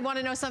 because I want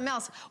to know something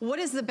else. What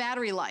is the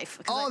battery life?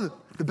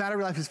 The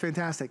battery life is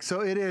fantastic.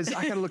 So it is,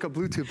 I got to look up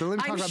Bluetooth, but let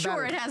me talk about battery. I'm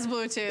sure it has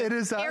Bluetooth. It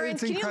is, Aaron,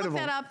 it's can incredible.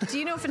 you look that up? Do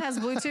you know if it has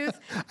Bluetooth?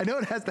 I know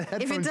it has the headphone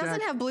jack. If it doesn't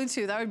jack. have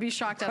Bluetooth, I would be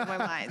shocked out of my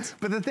mind.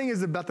 But the thing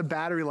is about the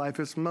battery life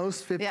is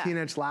most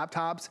 15-inch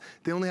laptops,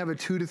 they only have a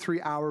 2 to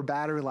 3 hour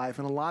battery life,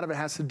 and a lot of it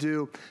has to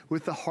do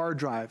with the hard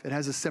drive. It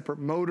has a separate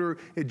motor,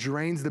 it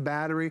drains the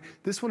battery.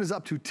 This one is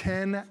up to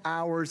 10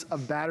 hours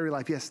of battery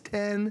life. Yes,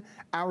 10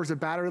 hours of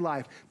battery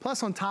life.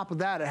 Plus on top of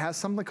that, it has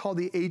something called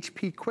the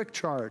HP Quick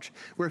Charge,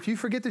 where if you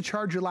forget to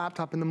charge your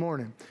laptop in the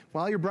morning,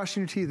 while you're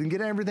brushing your teeth and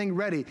getting everything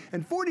ready,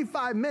 in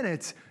 45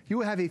 minutes, you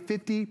will have a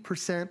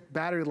 50%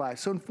 battery life.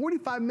 So in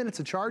 45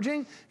 minutes of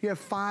charging, you have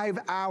 5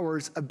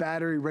 hours of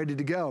battery ready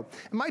to go.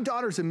 And my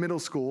daughter's in middle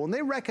school, and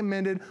they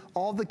recommended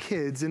all the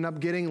kids end up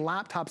getting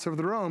laptops of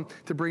their own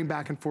to bring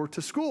back and forth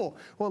to school.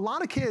 Well, a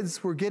lot of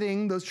kids were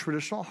getting those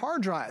traditional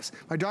hard drives.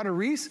 My daughter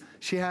Reese,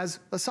 she has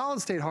a solid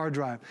state hard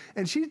drive.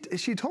 And she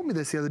told me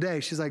this the other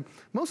day. She's like,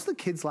 most of the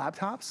kids'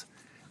 laptops,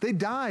 they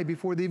die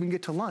before they even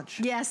get to lunch.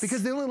 Yes.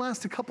 Because they only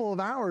last a couple of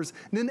hours,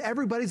 and then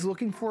everybody's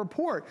looking for a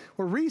port.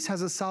 Where Reese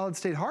has a solid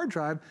state hard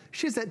drive,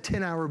 she has that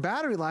 10-hour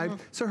battery life,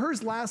 so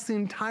hers lasts the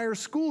entire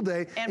school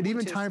day and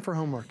even time for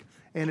homework.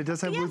 And it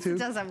does have Bluetooth? Yes, it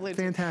does have Bluetooth.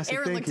 Fantastic,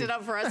 Aaron looked it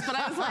up for us, but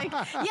I was like,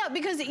 yeah,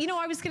 because, you know,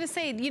 I was going to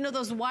say, you know,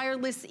 those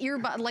wireless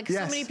earbuds, like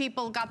so many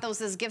people got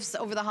those as gifts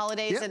over the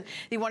holidays, and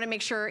you want to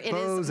make sure it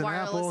Bose is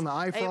wireless. And Apple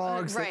and the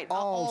iFrogs, right,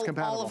 all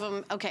compatible. All of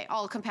them, okay,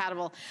 all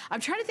compatible. I'm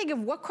trying to think of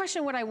what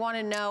question would I want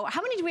to know.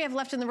 How many do we have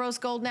left in the rose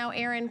gold now,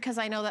 Aaron? Because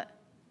I know that.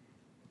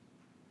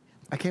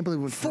 I can't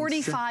believe it.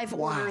 45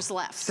 orders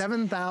left.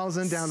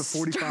 7,000 down to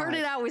 45.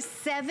 Started out with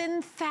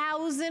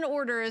 7,000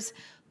 orders.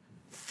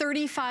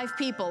 35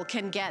 people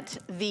can get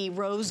the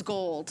rose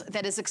gold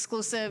that is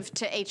exclusive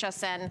to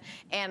HSN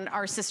and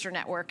our sister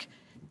network.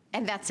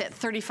 And that's it,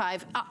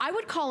 35. I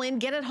would call in,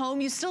 get it home.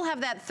 You still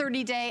have that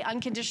 30-day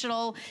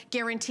unconditional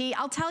guarantee.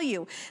 I'll tell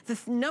you, the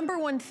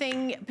 #1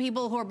 thing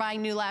people who are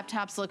buying new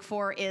laptops look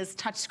for is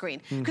touchscreen.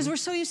 Because we're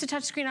so used to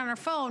touchscreen on our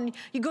phone,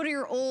 you go to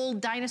your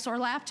old dinosaur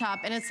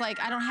laptop and it's like,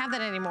 I don't have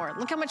that anymore.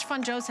 Look how much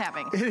fun Joe's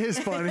having. It is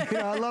fun. You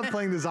know, I love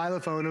playing the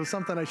xylophone. It was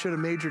something I should have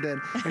majored in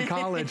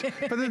college.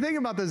 But the thing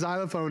about the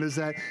xylophone is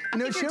that, you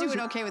know, I think you're doing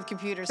okay with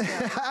computers, Joe.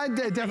 I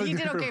definitely You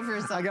did okay for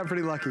yourself. I got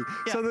pretty lucky.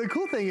 Yeah. So the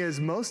cool thing is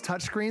most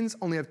touchscreens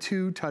only have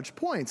 2 touch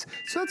points.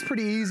 So that's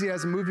pretty easy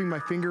as I'm moving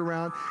my finger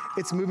around.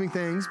 It's moving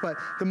things, but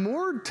the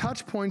more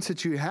touch points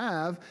that you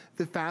have,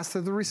 the faster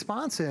the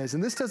response is.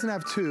 And this doesn't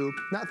have 2,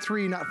 not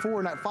 3, not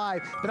 4, not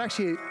 5, but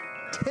actually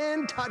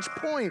 10 touch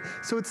point.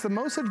 So it's the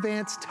most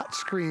advanced touch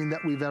screen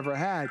that we've ever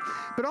had.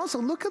 But also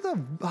look at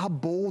how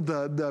bold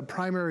the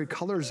primary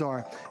colors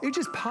are. They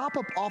just pop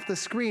up off the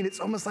screen.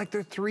 It's almost like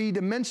they're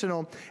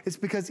 3-dimensional. It's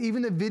because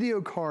even the video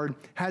card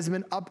has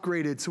been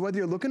upgraded. So whether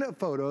you're looking at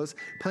photos,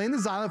 playing the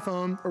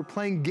xylophone, or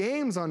playing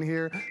games on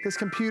here, this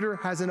computer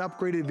has an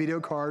upgraded video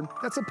card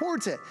that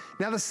supports it.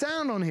 Now the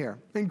sound on here,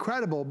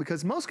 incredible,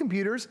 because most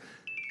computers,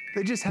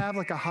 they just have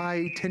like a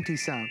high tinty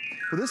sound.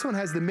 Well, this one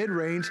has the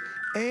mid-range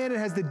and it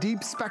has the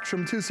deep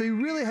spectrum too. So you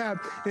really have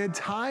an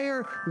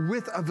entire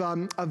width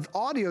of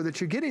audio that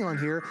you're getting on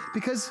here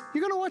because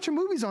you're gonna watch your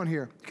movies on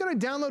here. You're gonna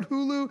download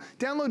Hulu,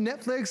 download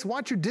Netflix,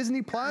 watch your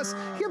Disney Plus.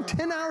 You have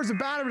 10 hours of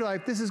battery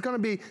life. This is gonna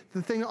be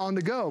the thing on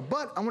the go.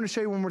 But I wanna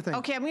show you one more thing.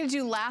 Okay, I'm gonna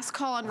do last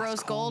call on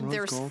Rose Gold.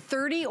 There's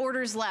 30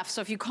 orders left. So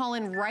if you call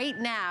in right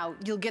now,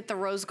 you'll get the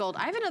Rose Gold.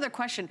 I have another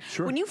question.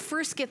 Sure. When you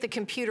first get the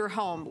computer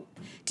home,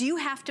 do you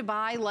have to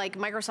buy like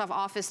Microsoft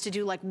Office to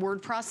do like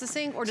word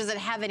processing, or does it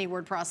have any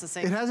word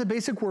processing? It has a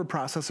basic word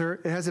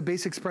processor. It has a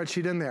basic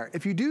spreadsheet in there.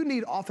 If you do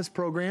need Office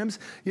programs,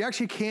 you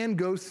actually can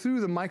go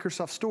through the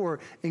Microsoft Store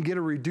and get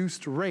a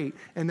reduced rate,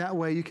 and that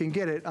way you can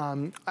get it or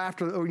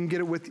you can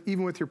get it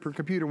even with your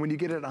computer when you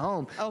get it at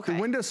home. Okay.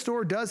 The Windows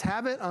Store does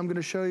have it. I'm going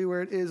to show you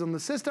where it is on the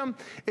system.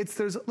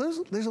 There's a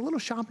little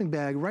shopping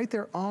bag right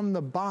there on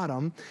the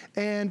bottom,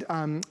 and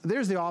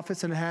there's the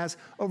Office, and it has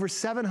over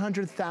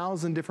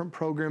 700,000 different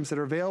programs that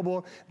are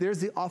available. There's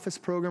the Office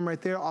program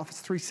right there,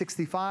 Office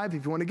 365.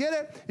 If you want to get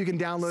it, you can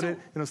download it, and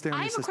it'll stay on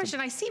your system. I have a question.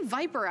 I see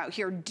Viper out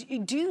here.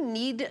 Do you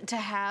need to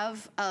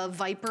have a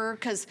Viper?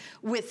 Because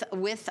with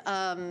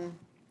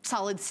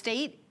solid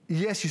state?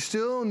 Yes, you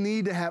still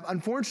need to have.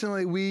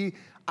 Unfortunately,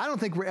 I don't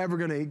think we're ever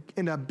gonna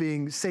end up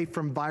being safe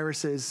from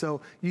viruses,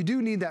 so you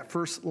do need that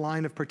first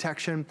line of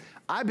protection.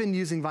 I've been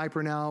using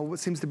Viper now, what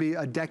seems to be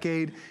a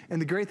decade,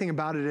 and the great thing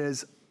about it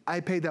is I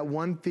paid that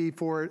one fee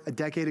for it a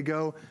decade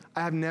ago.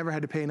 I have never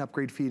had to pay an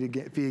upgrade fee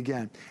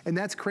again. And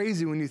that's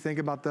crazy when you think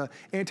about the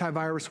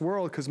antivirus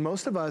world, because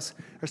most of us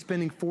are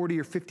spending $40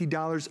 or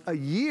 $50 a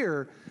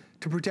year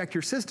to protect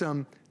your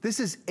system. This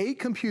is 8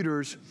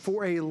 computers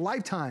for a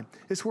lifetime.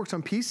 This works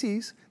on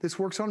PCs, this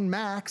works on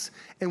Macs,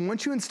 and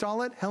once you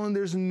install it, Helen,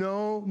 there's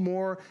no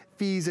more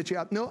fees that you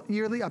have, no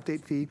yearly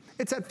update fee.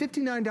 It's at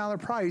 $59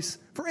 price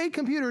for 8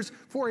 computers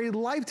for a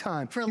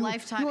lifetime. For a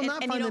lifetime. You will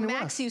not find anywhere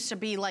Macs used to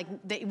be like,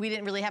 we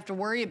didn't really have to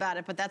worry about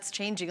it, but that's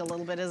changing a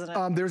little bit, isn't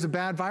it? There's a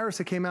bad virus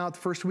that came out the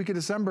first week of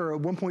December.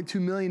 1.2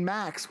 million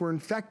Macs were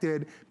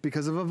infected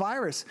because of a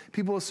virus.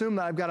 People assume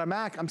that I've got a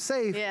Mac, I'm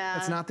safe. Yeah.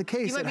 That's not the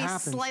case. You might be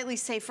slightly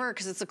safer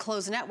because it's a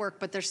closed network,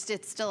 but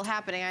it's still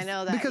happening. I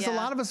know that. Because a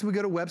lot of us, we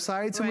go to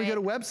websites and we go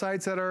to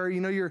websites that are,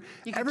 you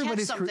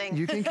everybody's catch something.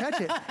 You can catch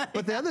it.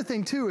 But the other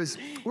thing too is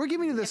we're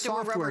giving you the software.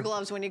 You have to wear rubber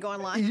gloves when you go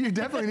online. You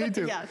definitely need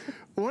to. Yeah.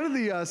 One of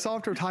the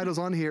software titles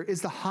on here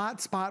is the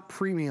Hotspot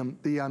Premium.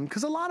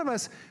 Because a lot of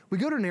us, we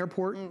go to an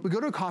airport, we go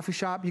to a coffee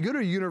shop, you go to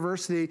a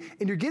university,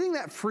 and you're getting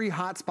that free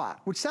hotspot,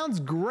 which sounds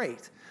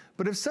great.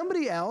 But if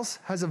somebody else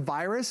has a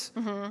virus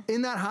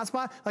in that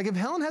hotspot, like if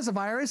Helen has a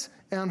virus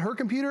on her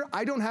computer,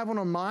 I don't have one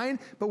on mine,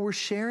 but we're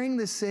sharing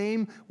the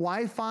same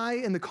Wi-Fi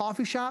in the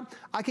coffee shop,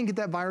 I can get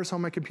that virus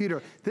on my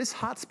computer. This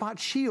hotspot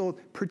shield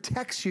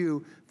protects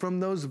you from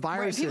those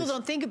viruses. Right, people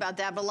don't think about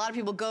that, but a lot of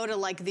people go to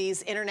like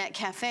these internet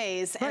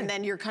cafes and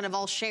then you're kind of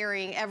all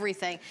sharing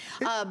everything.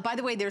 By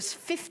the way, there's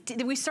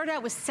 50, we started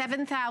out with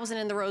 7,000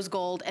 in the rose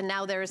gold and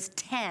now there's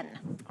 10.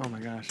 Oh my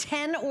gosh.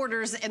 10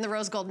 orders in the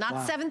rose gold,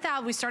 not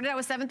 7,000. We started out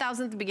with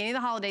 7,000 at the beginning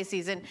of the holiday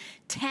season,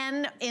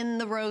 10 in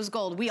the rose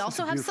gold. We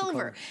also have silver.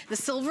 Color. The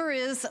silver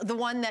is the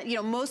one that,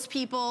 most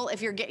people,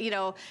 if you're,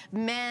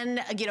 men,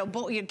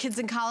 kids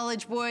in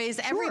college, boys,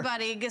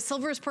 everybody,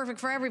 silver is perfect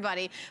for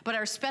everybody, but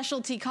our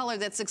specialty color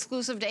that's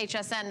exclusive to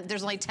HSN,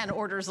 there's only 10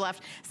 orders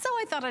left. So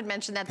I thought I'd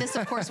mention that. This,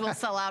 of course, will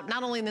sell out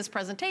not only in this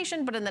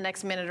presentation, but in the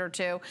next minute or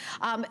two.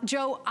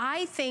 Joe,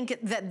 I think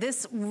that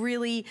this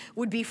really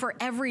would be for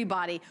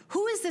everybody.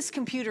 Who is this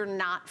computer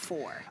not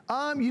for?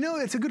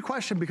 It's a good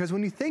question because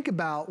when you think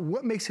about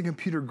what makes a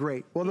computer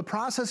great, well, the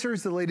processor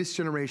is the latest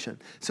generation.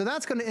 So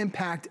that's going to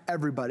impact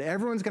everybody.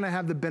 Everyone's going to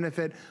have the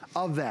benefit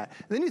of that.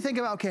 And then you think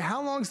about, okay,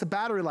 how long is the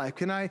battery life?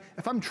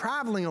 If I'm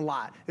traveling a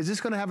lot, is this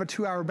going to have a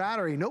 2-hour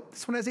battery? Nope,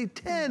 this one has a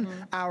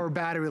 10-hour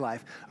battery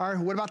life. All right,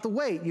 what about the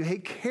weight? You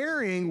hate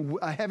carrying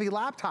heavy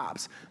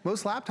laptops.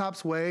 Most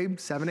laptops weigh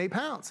 7, 8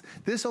 pounds.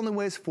 This only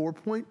weighs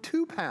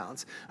 4.2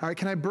 pounds. All right,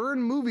 can I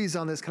burn movies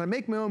on this? Can I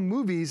make my own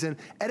movies and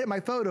edit my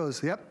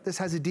photos? Yep, this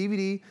has a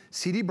DVD,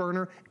 CD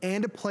burner,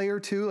 and a player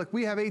too. Like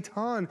we have a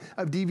ton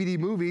of DVD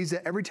movies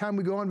that every time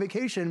we go on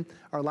vacation,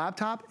 our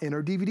laptop and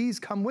our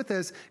DVDs come with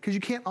us because you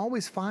can't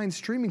always find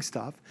streaming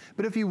stuff.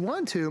 But if you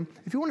want to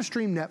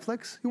stream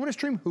Netflix, you want to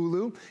stream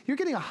Hulu, you're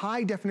getting a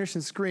high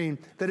definition screen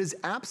that is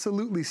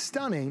absolutely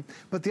stunning.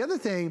 But the other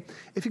thing,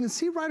 if you can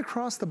see right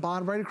across the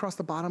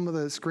bottom of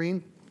the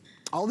screen,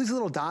 all these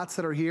little dots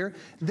that are here,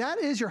 that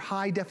is your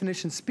high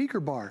definition speaker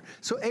bar.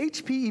 So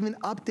HP even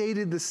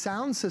updated the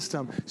sound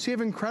system. So you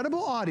have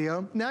incredible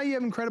audio, now you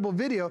have incredible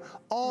video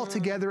all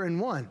together in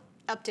one.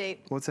 Update.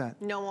 What's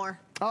that? No more.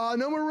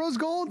 No more rose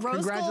gold?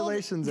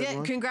 Congratulations,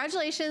 everyone.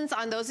 Congratulations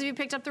on those of you who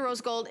picked up the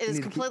rose gold. It is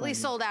completely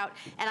sold out.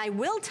 And I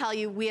will tell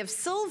you, we have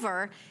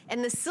silver,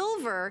 and the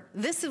silver,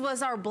 this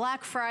was our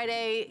Black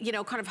Friday,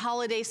 kind of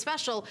holiday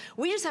special.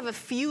 We just have a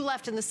few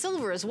left in the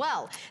silver as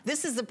well.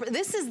 This is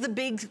the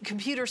big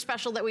computer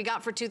special that we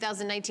got for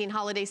 2019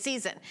 holiday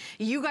season.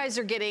 You guys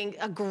are getting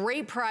a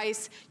great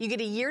price. You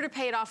get a year to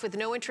pay it off with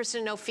no interest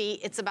and no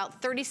fee. It's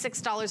about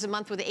 $36 a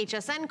month with the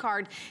HSN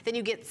card. Then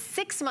you get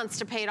 6 months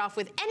to pay it off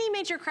with any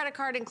major credit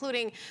card,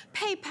 including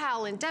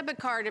PayPal and debit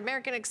card,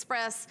 American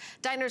Express,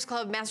 Diners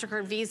Club,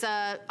 MasterCard,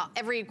 Visa,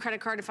 every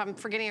credit card. If I'm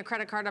forgetting a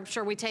credit card, I'm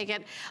sure we take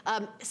it.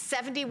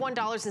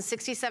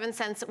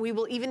 $71.67. We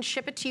will even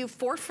ship it to you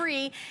for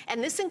free,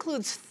 and this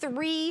includes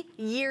 3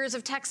 years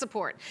of tech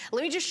support.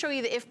 Let me just show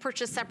you the if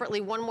purchase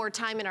separately one more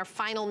time in our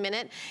final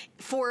minute.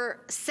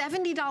 For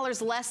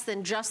 $70 less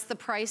than just the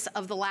price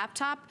of the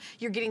laptop,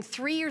 you're getting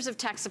 3 years of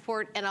tech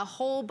support and a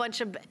whole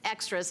bunch of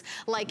extras,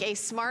 like a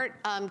smart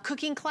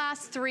cooking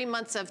class, 3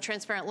 months of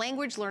transparent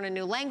language, learn a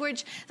new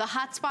language, the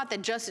hotspot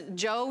that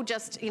Joe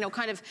just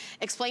kind of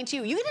explained to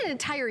you. You get an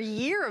entire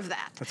year of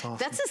that. That's awesome.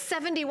 That's a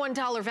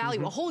 $71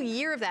 value, a whole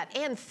year of that,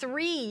 and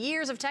 3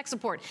 years of tech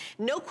support.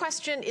 No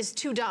question is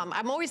too dumb.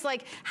 I'm always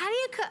like, how do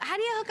you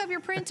hook up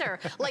your printer?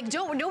 Like,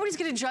 nobody's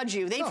gonna judge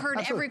you. They've heard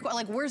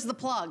like, where's the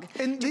plug?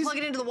 And do you plug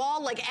it into the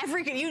wall? Like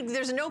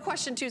there's no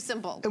question too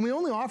simple. And we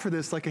only offer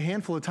this like a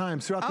handful of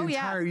times throughout the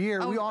entire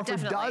year. We offer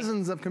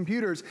dozens of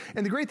computers.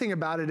 And the great thing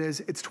about it is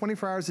it's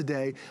 24 hours a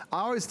day. I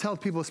always tell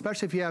people,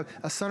 especially if you have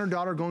a son or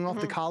daughter going off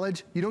to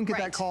college, you don't get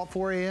that call at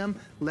 4 a.m.,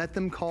 let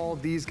them call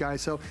these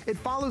guys. So it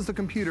follows the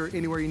computer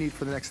anywhere you need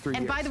for the next 3 years.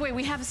 And by the way,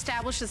 we have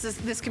established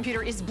this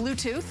computer is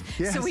Bluetooth.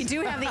 Yes. So we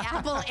do have the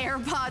Apple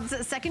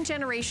AirPods, second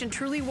generation,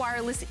 truly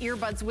wireless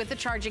earbuds with a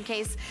charging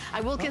case.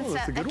 I will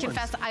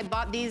confess, I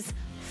bought these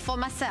for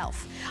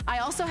myself. I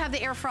also have the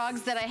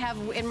AirFrogs that I have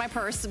in my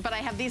purse, but I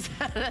have these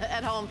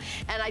at home.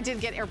 And I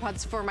did get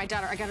AirPods for my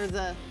daughter. I got her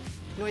the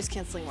noise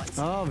canceling ones.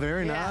 Oh,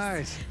 very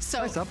nice. So,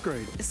 nice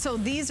upgrade. So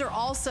these are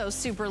also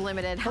super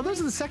limited. Oh, those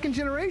are the second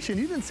generation.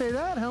 You didn't say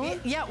that, Helen.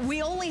 Yeah,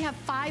 we only have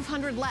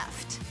 500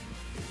 left.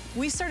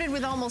 We started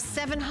with almost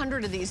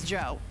 700 of these,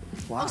 Joe.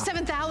 Wow. Oh,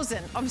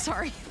 7,000. I'm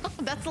sorry.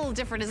 That's a little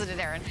different, isn't it,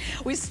 Aaron?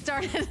 We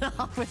started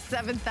off with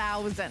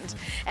 7,000,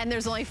 and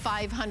there's only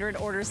 500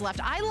 orders left.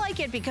 I like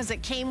it because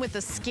it came with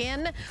the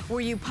skin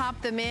where you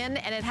pop them in,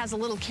 and it has a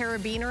little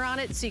carabiner on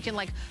it, so you can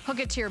like hook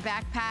it to your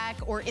backpack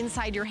or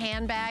inside your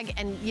handbag,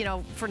 and you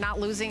know, for not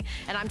losing.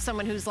 And I'm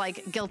someone who's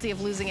like guilty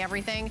of losing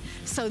everything.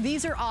 So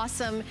these are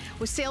awesome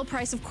with sale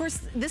price. Of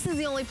course, this is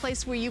the only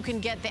place where you can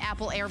get the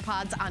Apple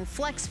AirPods on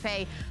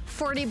FlexPay.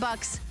 40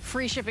 bucks,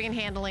 free shipping and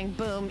handling,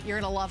 boom, you're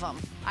gonna love them.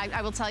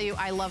 I will tell you,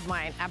 I love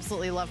mine,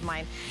 absolutely love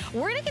mine.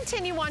 We're gonna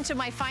continue on to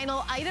my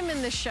final item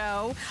in the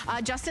show.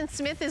 Justin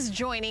Smith is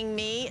joining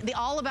me, the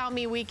All About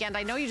Me weekend.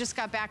 I know you just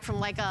got back from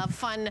like a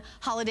fun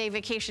holiday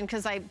vacation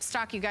because I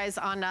stalk you guys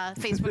on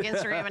Facebook,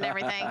 Instagram, and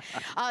everything.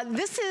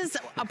 This is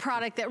a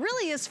product that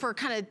really is for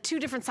kind of two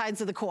different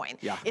sides of the coin.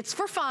 Yeah. It's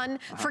for fun,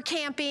 for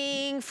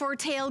camping, for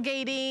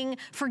tailgating,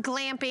 for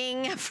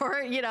glamping,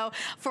 for, you know,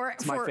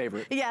 it's my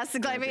favorite. Yes, the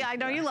glamping, I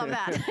know you love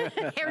that.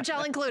 Hair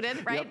gel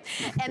included, right?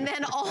 Yep. And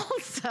then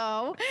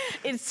also,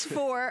 it's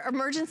for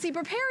emergency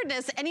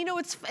preparedness. And you know,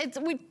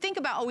 we think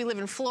about, oh, we live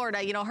in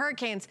Florida, you know,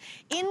 hurricanes.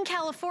 In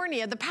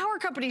California, the power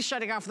company's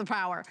shutting off the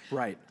power.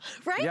 Right.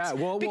 Right? Yeah,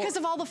 because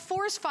of all the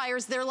forest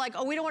fires, they're like,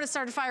 oh, we don't want to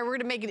start a fire. We're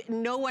going to make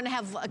no one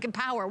have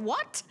power.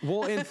 What?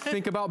 Well, and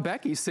think about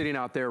Becky sitting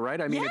out there,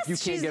 right? I mean, if you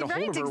can't get a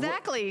hold of her.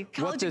 Exactly.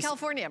 College in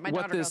California. My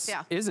daughter goes,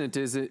 yeah.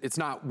 It's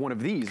not one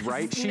of these,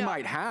 right? She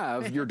might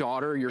have your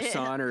daughter, your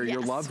son, or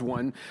your loved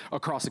one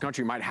across the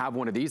country might have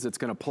one of these that's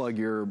going to plug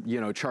your,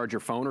 you know, charge your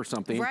phone or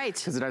something. Right.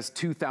 Because it has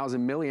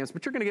 2,000 milliamps,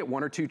 but you're going to get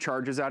 1 or 2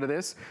 charges out of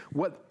this.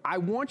 What I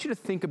want you to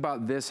think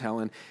about this,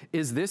 Helen,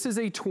 is this is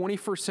a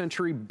 21st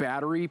century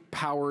battery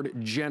powered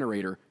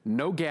generator.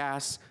 No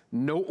gas,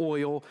 no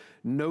oil,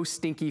 no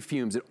stinky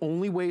fumes. It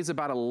only weighs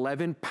about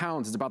 11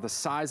 pounds. It's about the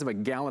size of a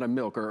gallon of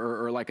milk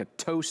or like a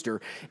toaster.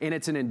 And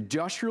it's an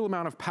industrial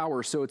amount of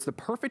power. So it's the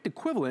perfect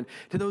equivalent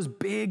to those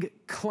big,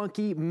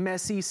 clunky,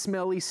 messy,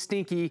 smelly,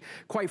 stinky,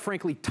 quite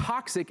frankly,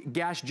 toxic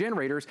gas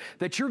generators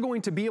that you're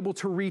going to be able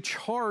to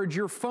recharge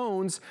your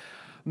phones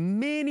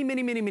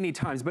many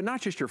times, but not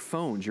just your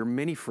phones, your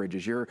mini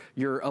fridges, your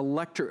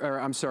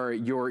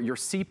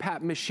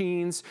CPAP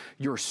machines,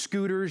 your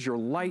scooters, your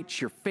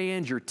lights, your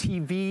fans, your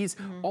TVs,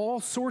 all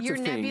sorts of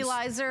things. Your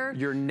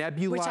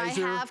nebulizer. Which I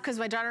have, because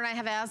my daughter and I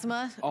have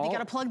asthma. You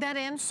gotta plug that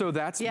in. So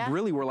that's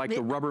really where like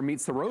the rubber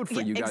meets the road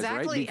for you guys,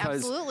 right? Because,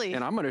 absolutely.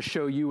 And I'm gonna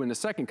show you in a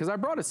second, because I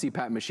brought a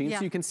CPAP machine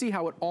so you can see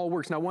how it all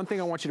works. Now, one thing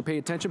I want you to pay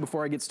attention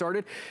before I get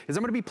started is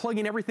I'm gonna be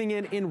plugging everything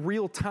in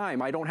real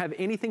time. I don't have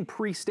anything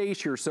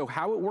pre-staged here, so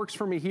how it works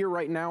for me here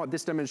right now at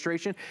this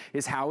demonstration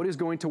is how it is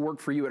going to work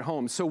for you at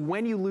home. So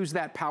when you lose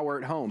that power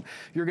at home,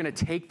 you're gonna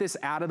take this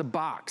out of the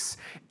box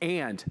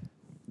and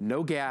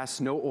no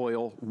gas, no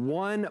oil,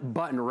 one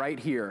button right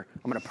here.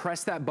 I'm gonna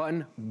press that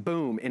button,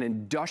 boom, an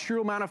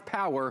industrial amount of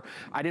power.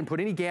 I didn't put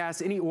any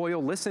gas, any oil.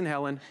 Listen,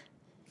 Helen.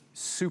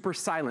 Super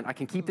silent. I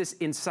can keep this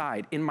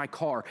inside, in my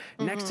car,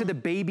 next to the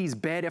baby's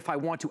bed if I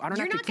want to. I don't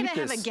have to keep this. You're not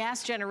gonna have a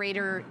gas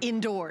generator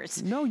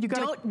indoors. No, you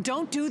gotta.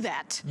 Don't do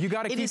that. You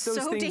gotta keep those things. It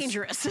is so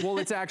dangerous. Well,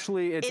 it's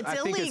actually, it's I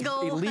illegal. think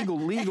it's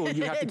illegal.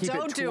 You have to keep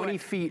it 20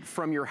 feet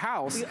from your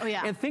house.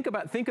 And think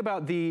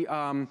about the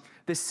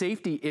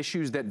safety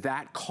issues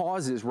that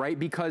causes, right?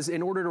 Because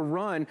in order to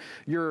run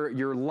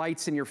your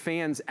lights and your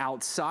fans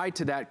outside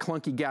to that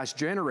clunky gas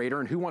generator,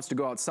 and who wants to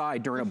go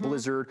outside during a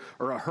blizzard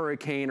or a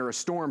hurricane or a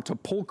storm to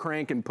pull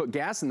crank and put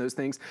gas in those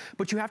things,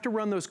 but you have to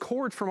run those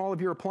cords from all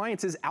of your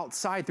appliances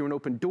outside through an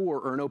open door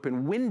or an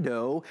open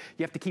window.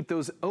 You have to keep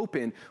those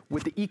open.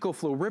 With the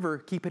EcoFlow River,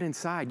 keep it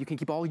inside. You can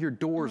keep all your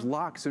doors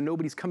locked so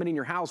nobody's coming in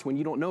your house when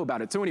you don't know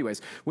about it. So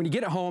anyways, when you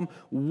get it home,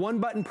 one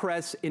button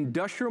press,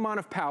 industrial amount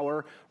of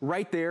power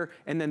right there,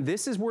 and then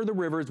this is where the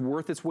river is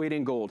worth its weight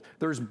in gold.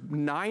 There's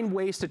 9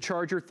 ways to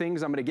charge your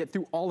things. I'm gonna get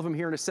through all of them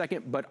here in a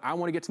second, but I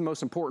wanna get to the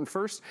most important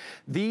first.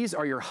 These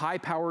are your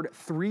high-powered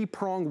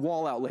 3-prong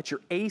wall outlets,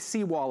 your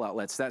AC wall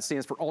outlets. That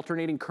stands for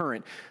alternating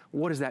current.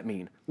 What does that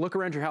mean? Look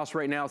around your house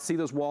right now, see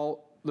those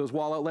wall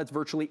outlets.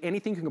 Virtually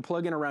anything you can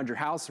plug in around your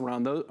house,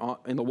 around those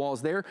in the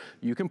walls there,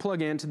 you can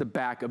plug into the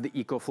back of the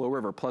EcoFlow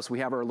River. Plus we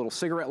have our little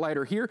cigarette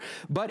lighter here.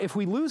 But if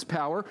we lose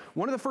power,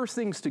 one of the first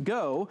things to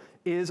go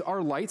is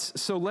our lights.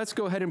 So let's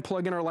go ahead and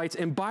plug in our lights.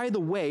 And by the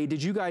way,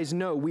 did you guys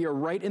know we are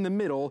right in the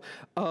middle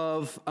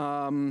of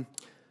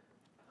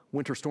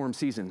winter storm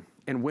season?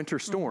 and winter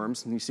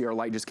storms, and you see our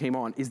light just came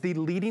on, is the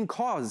leading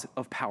cause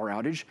of power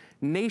outage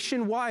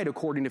nationwide,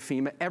 according to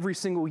FEMA, every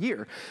single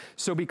year.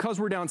 So because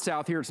we're down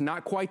south here, it's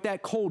not quite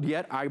that cold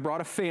yet. I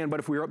brought a fan, but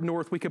if we were up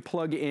north, we could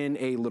plug in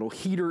a little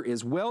heater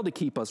as well to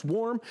keep us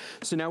warm.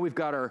 So now we've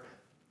got our,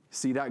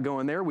 see that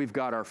going there? We've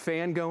got our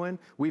fan going,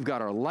 we've got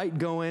our light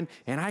going,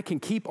 and I can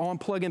keep on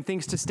plugging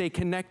things to stay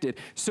connected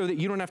so that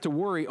you don't have to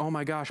worry, oh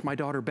my gosh, my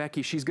daughter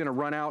Becky, she's gonna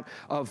run out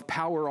of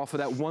power off of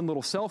that one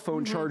little cell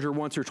phone charger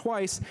once or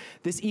twice.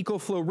 This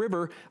EcoFlow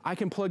River, I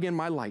can plug in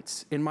my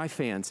lights and my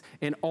fans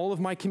and all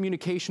of my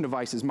communication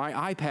devices,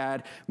 my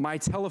iPad, my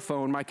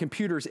telephone, my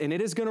computers, and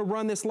it is gonna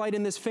run this light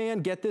and this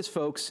fan, get this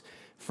folks,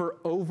 for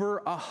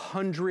over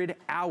 100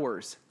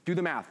 hours. Do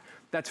the math.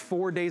 That's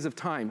 4 days of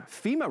time.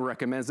 FEMA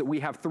recommends that we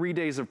have 3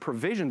 days of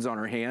provisions on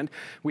our hand.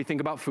 We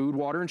think about food,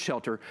 water, and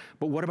shelter,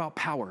 but what about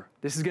power?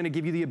 This is gonna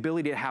give you the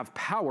ability to have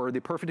power,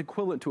 the perfect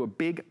equivalent to a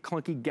big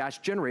clunky gas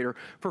generator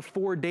for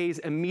 4 days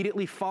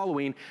immediately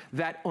following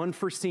that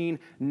unforeseen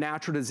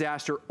natural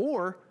disaster,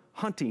 or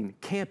hunting,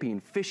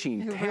 camping,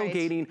 fishing,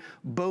 tailgating,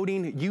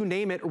 boating, you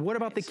name it. Or what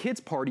about the kids'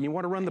 party? You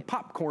want to run the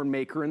popcorn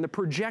maker and the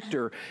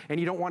projector, and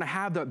you don't want to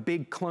have the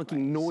big, clunky,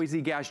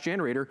 noisy gas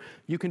generator.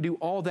 You can do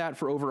all that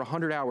for over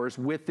 100 hours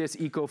with this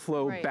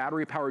EcoFlow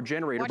battery-powered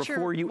generator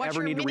before you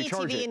ever need to recharge it. Watch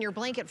your mini TV in your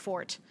blanket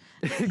fort.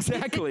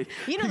 Exactly.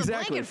 You know the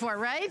blanket fort,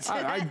 right?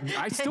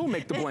 I still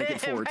make the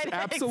blanket forts.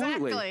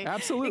 Absolutely. Exactly.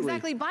 Absolutely.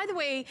 Exactly. By the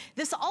way,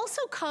 this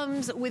also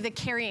comes with a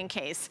carrying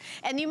case.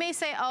 And you may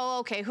say, oh,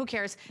 okay, who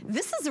cares?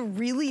 This is a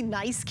really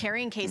nice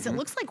carrying case. It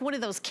looks like one of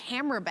those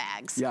camera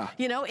bags. Yeah.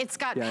 You know, it's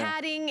got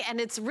padding, and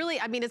it's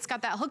really, I mean, it's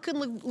got that hook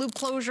and loop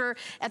closure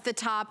at the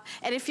top.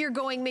 And if you're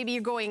going, maybe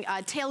you're going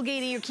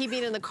tailgating, you're keeping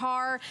it in the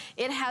car,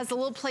 it has a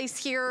little place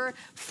here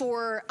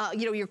for,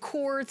 you know, your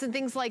cords and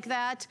things like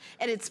that.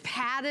 And it's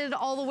padded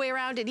all the way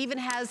around. It even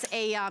has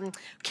a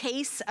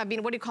case, I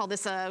mean, what do you call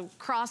this? A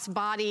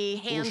cross-body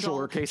handle.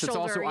 Shoulder case. It's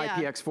also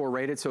IPX4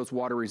 rated, so it's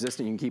water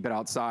resistant. You can keep it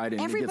outside,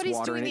 and everybody's it gets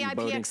water doing in the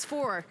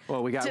IPX4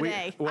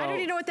 today. I don't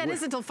even know what that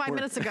is until 5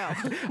 minutes ago.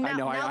 I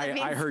know,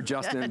 I heard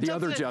Justin, the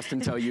other Justin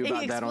tell you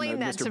about that on the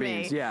Mr.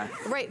 Beans. Yeah.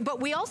 Right, but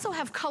we also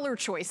have color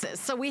choices.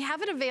 So we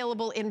have it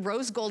available in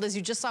rose gold, as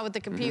you just saw with the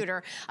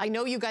computer. I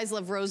know you guys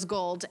love rose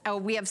gold.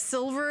 We have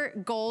silver,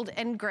 gold,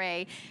 and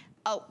gray.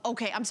 Oh,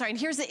 okay, I'm sorry, and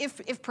here's the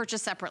if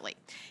purchased separately.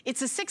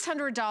 It's a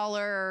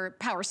 $600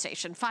 power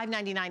station,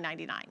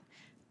 $599.99.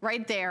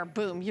 Right there,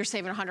 boom, you're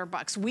saving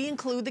 $100. We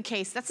include the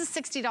case, that's a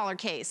 $60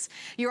 case.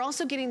 You're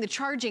also getting the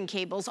charging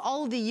cables,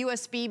 all of the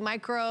USB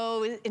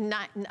micro,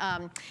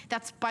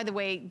 that's, by the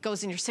way,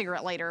 goes in your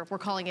cigarette lighter. We're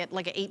calling it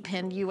like an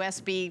 8-pin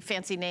USB,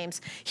 fancy names.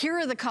 Here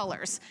are the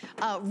colors.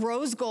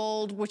 Rose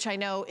gold, which I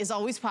know is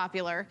always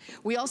popular.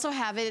 We also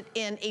have it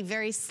in a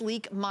very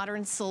sleek,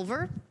 modern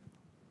silver.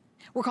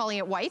 We're calling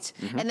it white.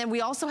 And then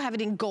we also have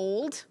it in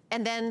gold.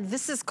 And then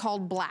this is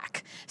called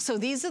black. So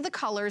these are the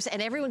colors,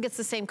 and everyone gets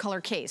the same color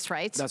case,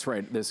 right? That's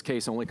right. This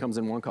case only comes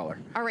in one color.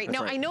 All right.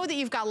 Now, I know that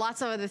you've got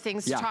lots of other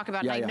things to talk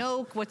about. And I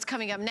know what's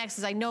coming up next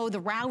is I know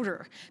the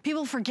router.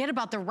 People forget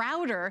about the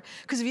router,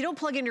 because if you don't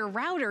plug in your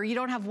router, you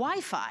don't have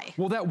Wi-Fi.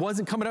 Well, that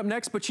wasn't coming up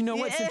next, but you know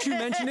what? Since you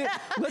mentioned it,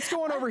 let's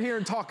go on over here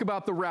and talk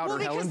about the router,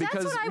 Helen. Because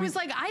that's what I was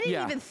like, I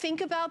didn't even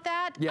think about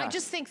that. Yeah. I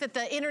just think that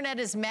the internet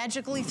is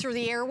magically through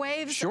the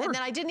airwaves. Sure. And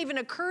then I didn't even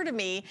occur to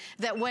me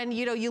that when,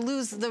 you know, you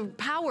lose the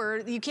power,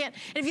 you can't.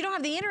 And if you don't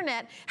have the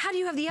internet, how do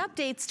you have the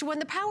updates to when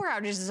the power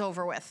outage is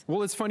over with?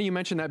 Well, it's funny you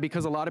mentioned that,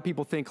 because a lot of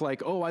people think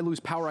like, oh, I lose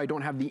power, I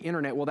don't have the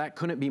internet. Well, that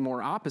couldn't be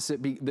more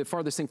opposite, the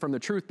farthest thing from the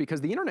truth,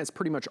 because the internet's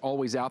pretty much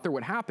always out there.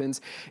 What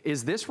happens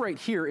is this right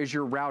here is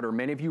your router.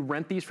 Many of you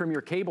rent these from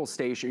your cable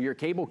station, your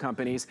cable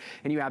companies,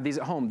 and you have these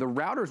at home. The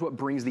router is what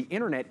brings the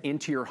internet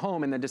into your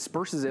home and then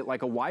disperses it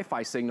like a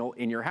Wi-Fi signal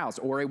in your house,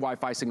 or a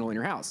Wi-Fi signal in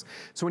your house.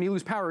 So when you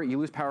lose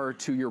power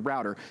to your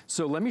router.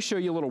 So let me show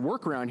you a little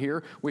workaround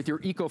here with your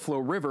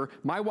EcoFlow River.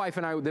 My wife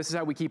and I, this is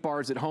how we keep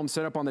ours at home,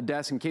 set up on the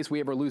desk in case we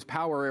ever lose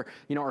power,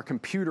 you know, our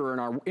computer and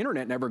our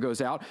internet never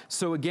goes out.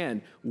 So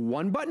again,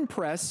 one button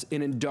press,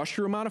 an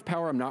industrial amount of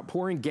power. I'm not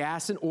pouring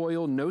gas and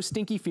oil, no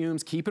stinky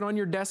fumes. Keep it on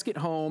your desk at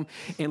home.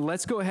 And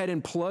let's go ahead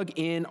and plug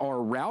in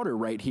our router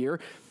right here.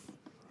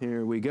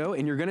 Here we go,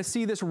 and you're gonna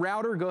see this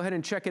router. Go ahead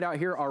and check it out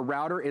here. Our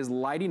router is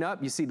lighting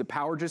up. You see the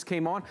power just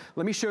came on.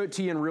 Let me show it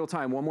to you in real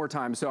time one more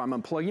time. So I'm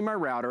unplugging my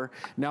router.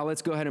 Now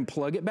let's go ahead and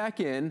plug it back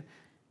in.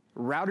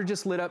 Router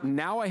just lit up.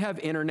 Now I have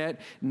internet.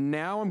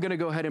 Now I'm gonna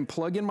go ahead and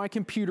plug in my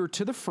computer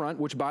to the front,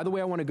 which, by the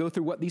way, I wanna go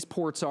through what these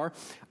ports are.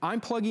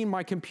 I'm plugging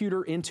my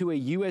computer into a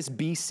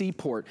USB-C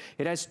port.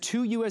 It has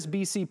 2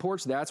 USB-C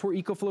ports. That's where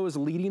EcoFlow is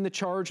leading the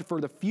charge for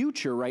the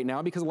future right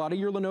now, because a lot of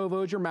your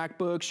Lenovo's, your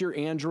MacBooks, your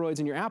Androids,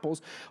 and your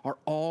Apples are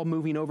all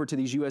moving over to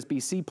these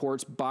USB-C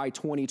ports by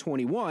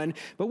 2021.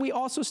 But we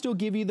also still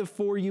give you the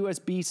 4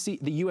 USB-C,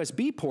 the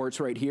USB ports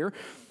right here.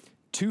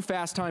 2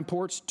 fast time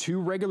ports, 2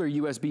 regular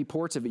USB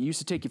ports. If it used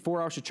to take you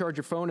 4 hours to charge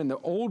your phone in the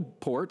old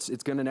ports,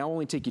 it's gonna now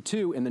only take you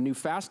 2 in the new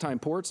fast time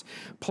ports.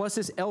 Plus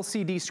this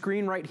LCD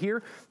screen right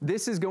here,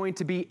 this is going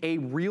to be a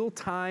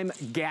real-time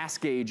gas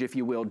gauge, if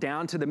you will.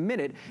 Down to the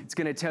minute, it's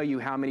gonna tell you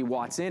how many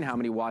watts in, how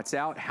many watts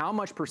out, how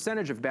much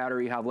percentage of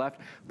battery you have left,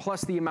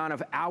 plus the amount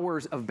of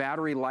hours of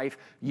battery life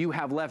you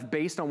have left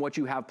based on what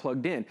you have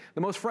plugged in.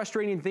 The most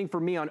frustrating thing for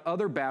me on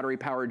other battery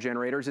powered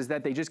generators is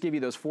that they just give you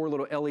those 4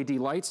 little LED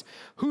lights.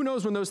 Who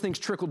knows when those things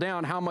trickle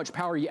down how much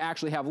power you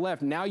actually have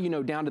left. Now you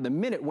know down to the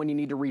minute when you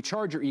need to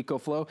recharge your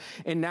EcoFlow.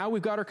 And now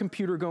we've got our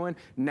computer going.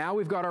 Now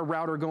we've got our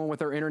router going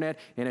with our internet.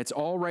 And it's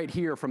all right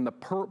here from the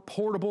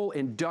portable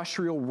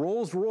industrial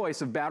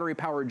Rolls-Royce of battery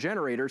powered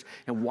generators.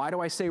 And why do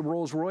I say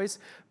Rolls-Royce?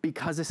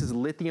 Because this is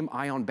lithium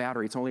ion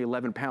battery. It's only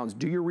 11 pounds.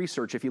 Do your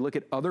research. If you look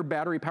at other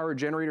battery powered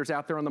generators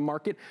out there on the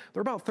market,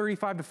 they're about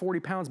 35 to 40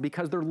 pounds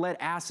because they're lead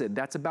acid.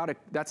 That's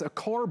a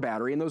car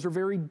battery, and those are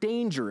very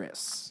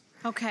dangerous.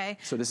 Okay.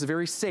 So this is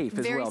very safe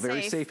as well,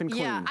 very safe and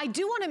clean. Yeah, I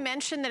do want to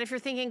mention that if you're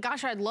thinking,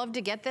 gosh, I'd love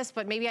to get this,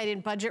 but maybe I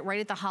didn't budget right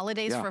at the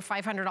holidays for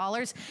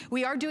 $500,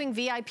 we are doing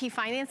VIP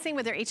financing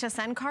with their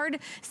HSN card.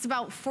 It's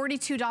about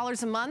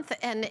 $42 a month,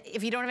 and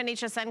if you don't have an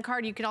HSN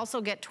card, you can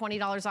also get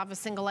 $20 off a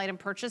single item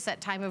purchase at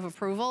time of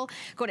approval.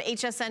 Go to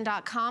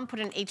hsn.com,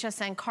 put an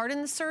HSN card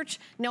in the search.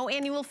 No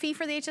annual fee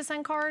for the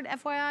HSN card,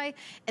 FYI.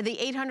 The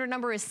 800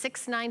 number is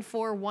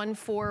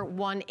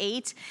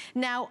 694-1418.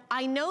 Now,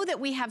 I know that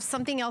we have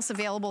something else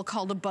available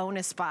called a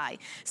bonus buy.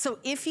 So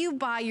if you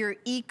buy your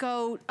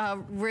EcoFlow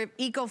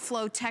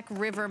Tech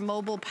River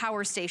mobile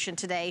power station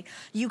today,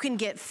 you can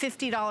get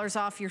 $50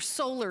 off your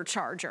solar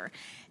charger.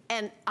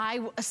 And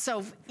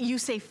so you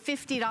save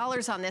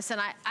 $50 on this,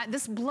 and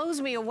this blows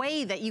me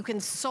away that you can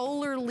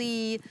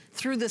solarly,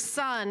 through the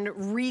sun,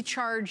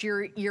 recharge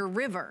your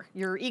river,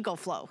 your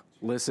EcoFlow.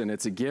 Listen,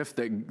 it's a gift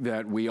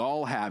that we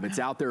all have. It's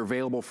out there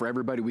available for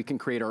everybody. We can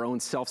create our own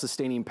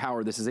self-sustaining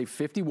power. This is a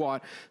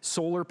 50-watt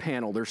solar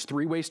panel. There's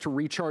 3 ways to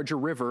recharge your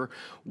river.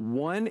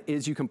 One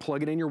is you can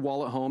plug it in your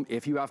wall at home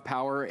if you have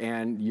power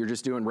and you're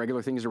just doing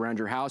regular things around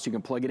your house. You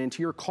can plug it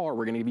into your car.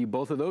 We're gonna give you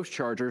both of those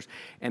chargers.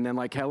 And then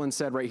like Helen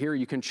said right here,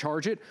 you can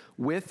charge it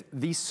with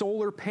the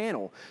solar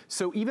panel.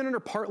 So even under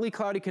partly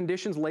cloudy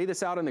conditions, lay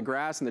this out in the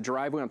grass, in the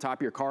driveway, on top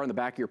of your car, in the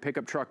back of your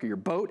pickup truck or your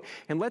boat.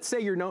 And let's say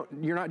you're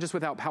not just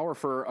without power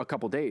for a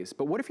couple days,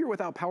 but what if you're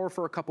without power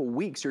for a couple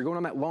weeks? You're going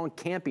on that long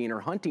camping or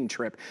hunting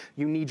trip.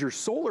 You need your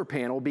solar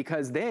panel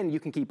because then you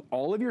can keep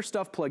all of your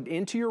stuff plugged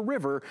into your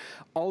river,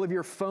 all of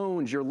your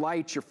phones, your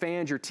lights, your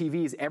fans, your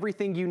TVs,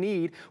 everything you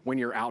need when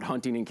you're out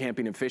hunting and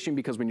camping and fishing,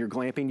 because when you're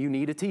glamping, you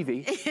need a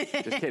TV.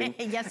 Just kidding.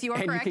 Yes, you are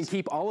correct. And you can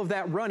keep all of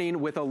that running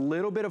with a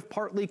little bit of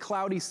partly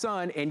cloudy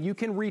sun, and you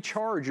can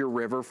recharge your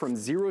river from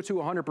 0 to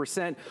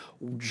 100%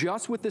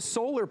 just with the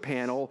solar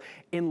panel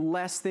in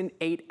less than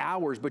 8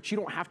 hours, but you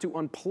don't have to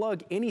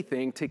unplug anything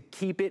to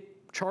keep it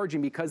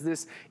charging, because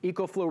this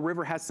EcoFlow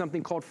River has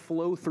something called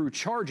flow-through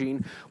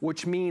charging,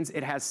 which means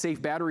it has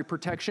safe battery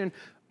protection.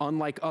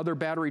 Unlike other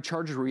battery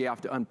chargers where you have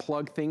to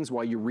unplug things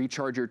while you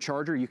recharge your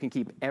charger, you can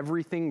keep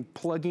everything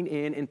plugging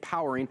in and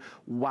powering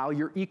while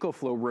your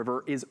EcoFlow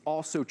River is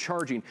also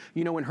charging.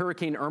 You know, when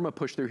Hurricane Irma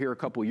pushed through here a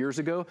couple years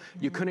ago,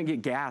 you couldn't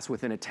get gas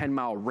within a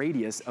 10-mile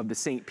radius of the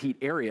St. Pete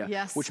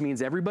area, which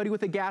means everybody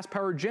with a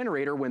gas-powered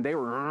generator, when they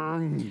were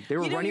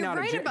running out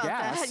of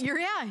gas, you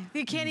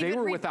can't they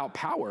were without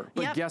power.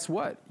 But guess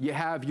what? You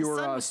have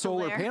your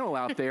solar panel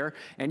out there,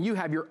 and you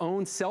have your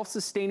own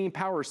self-sustaining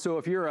power. So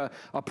if you're a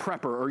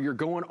prepper or you're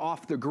going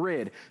off the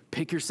grid,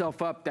 pick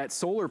yourself up that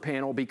solar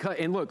panel, because,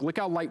 and look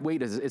how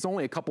lightweight it is. It's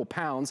only a couple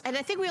pounds. And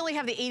I think we only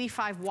have the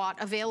 85 watt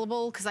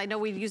available, because I know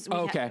we've used,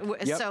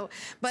 so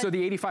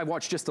the 85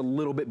 watt's just a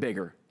little bit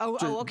bigger.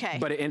 Okay.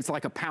 But it's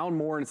like a pound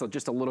more, and it's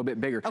just a little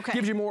bit bigger.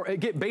 Gives you more,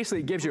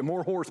 basically gives you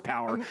more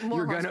horsepower.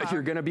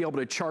 You're gonna be able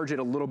to charge it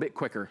a little bit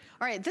quicker.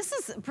 All right, this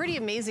is pretty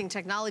amazing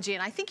technology,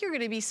 and I think you're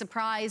gonna be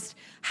surprised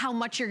how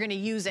much you're gonna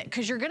use it,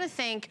 because you're gonna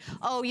think,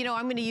 oh, you know,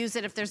 I'm gonna use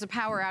it if there's a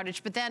power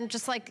outage, but then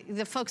just like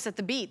the folks at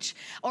the beach,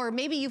 or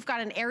maybe you've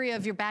got an area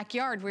of your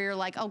backyard where you're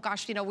like, oh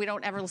gosh, you know, we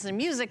don't ever listen to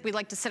music. We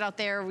like to sit out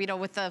there, you know,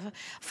 with the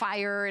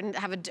fire and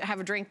have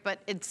a drink, but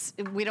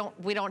we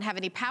don't have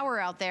any power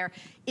out there.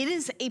 It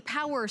is a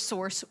power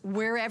source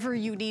wherever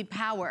you need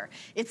power.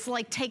 It's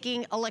like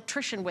taking an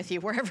electrician with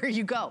you wherever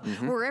you go.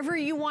 Wherever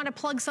you want to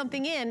plug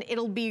something in,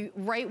 it'll be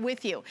right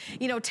with you.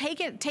 You know,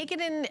 take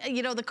it in,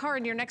 you know, the car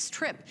in your next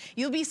trip.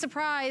 You'll be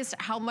surprised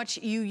how much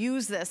you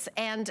use this.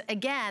 And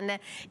again,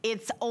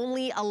 it's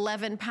only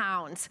 11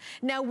 pounds.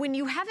 Now, when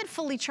you have it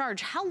fully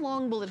charged, how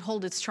long will it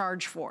hold its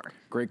charge for?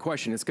 Great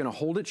question. It's going to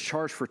hold its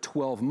charge for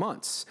 12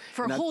 months.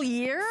 For a whole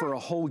year? For a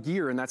whole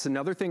year. And that's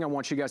another thing I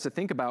want you guys to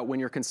think about when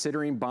you're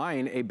considering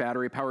buying a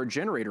battery-powered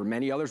generator.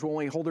 Many others will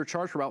only hold their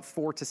charge for about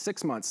 4 to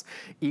 6 months.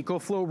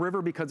 EcoFlow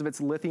River, because of its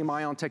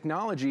lithium-ion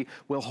technology,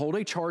 will hold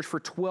a charge for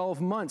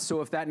 12 months.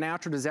 So if that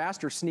natural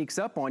disaster sneaks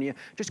up on you,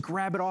 just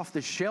grab it off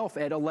the shelf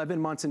at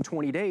 11 months and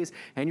 20 days,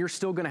 and you're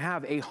still going to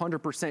have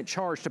 100%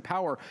 charge to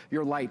power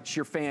your lights,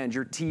 your fans,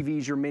 your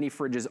TVs, your mini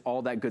fridges,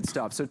 all that good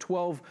stuff. So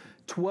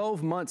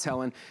 12 months,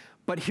 Helen.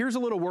 But here's a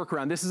little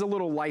workaround. This is a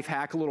little life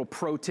hack, a little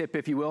pro tip,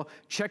 if you will.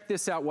 Check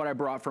this out, what I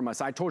brought from us.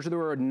 I told you there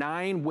were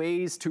 9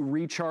 ways to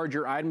recharge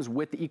your items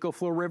with the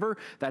EcoFlow River.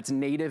 That's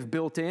native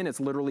built in. It's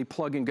literally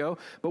plug and go.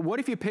 But what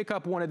if you pick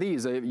up one of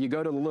these? You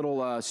go to the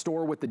little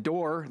store with the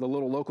door, the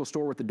little local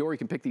store with the door. You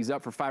can pick these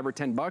up for $5 or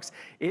 $10.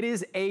 It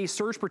is a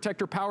surge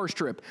protector power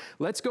strip.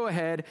 Let's go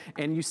ahead,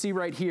 and you see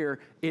right here,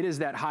 it is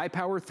that high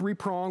power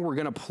 3-prong. We're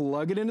gonna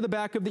plug it into the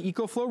back of the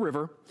EcoFlow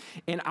River.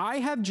 And I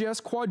have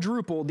just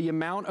quadrupled the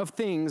amount of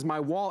things,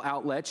 my wall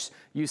outlets.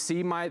 You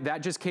see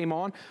that just came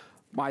on.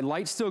 My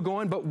light's still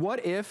going, but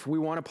what if we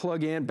want to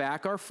plug in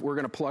we're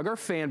going to plug our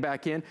fan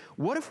back in.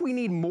 What if we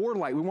need more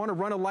light? We want to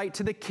run a light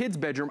to the kids'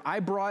 bedroom. I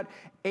brought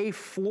a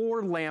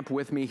floor lamp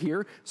with me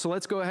here. So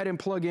let's go ahead and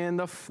plug in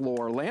the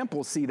floor lamp.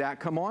 We'll see that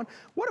come on.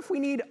 What if we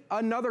need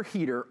another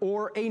heater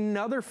or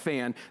another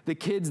fan? The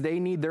kids, they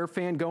need their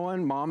fan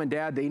going. Mom and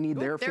dad, they need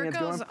their fans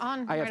going.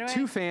 I have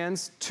 2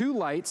 fans, 2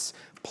 lights.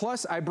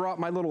 Plus, I brought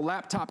my little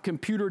laptop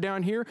computer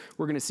down here.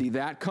 We're gonna see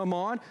that come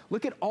on.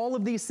 Look at all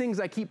of these things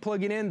I keep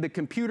plugging in. The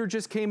computer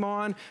just came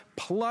on.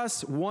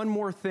 Plus, one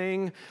more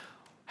thing.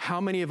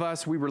 How many of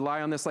us, we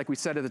rely on this, like we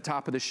said at the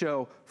top of the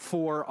show,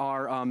 for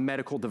our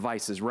medical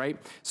devices, right?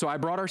 So I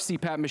brought our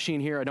CPAP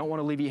machine here. I don't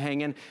wanna leave you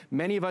hanging.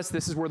 Many of us,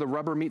 this is where the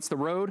rubber meets the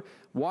road.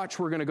 Watch,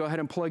 we're gonna go ahead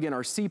and plug in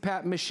our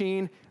CPAP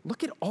machine.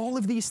 Look at all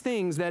of these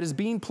things that is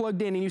being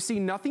plugged in, and you see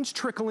nothing's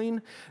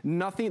trickling,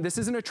 nothing, this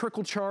isn't a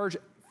trickle charge.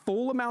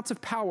 Full amounts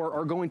of power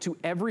are going to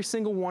every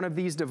single one of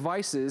these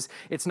devices.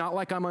 It's not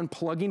like I'm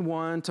unplugging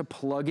one to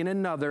plug in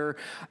another.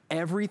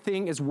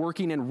 Everything is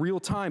working in real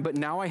time, but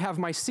now I have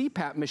my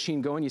CPAP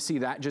machine going. You see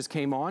that just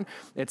came on.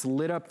 It's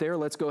lit up there.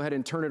 Let's go ahead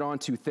and turn it on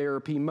to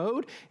therapy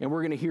mode, and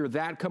we're gonna hear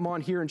that come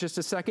on here in just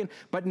a second.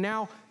 But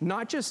now,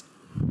 not just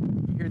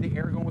hear the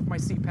air going with my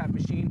CPAP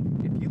machine.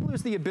 If you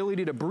lose the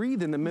ability to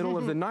breathe in the middle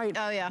of the night,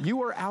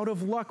 you are out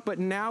of luck. But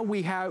now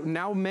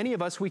many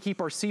of us, we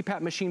keep our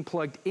CPAP machine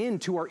plugged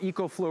into our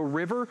EcoFlow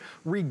River,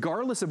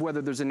 regardless of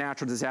whether there's a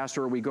natural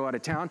disaster or we go out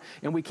of town,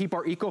 and we keep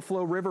our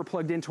EcoFlow River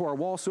plugged into our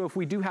wall. So if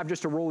we do have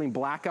just a rolling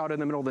blackout in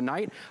the middle of the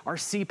night, our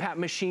CPAP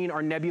machine,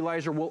 our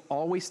nebulizer will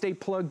always stay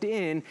plugged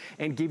in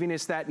and giving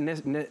us that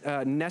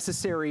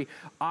necessary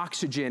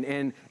oxygen,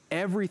 and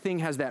everything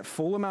has that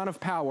full amount of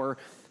power.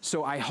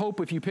 So I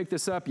hope if you pick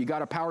this up, you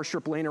got a power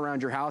strip laying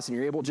around your house and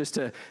you're able just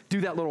to do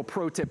that little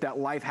pro tip, that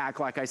life hack,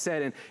 like I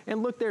said.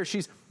 And look there,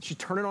 she's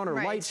turning on her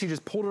lights. She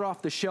just pulled it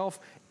off the shelf.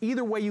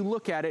 Either way you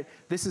look at it,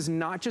 this is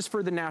not just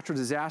for the natural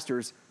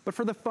disasters, but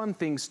for the fun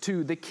things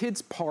too. The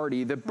kids'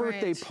 party, the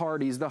birthday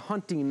parties, the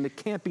hunting, the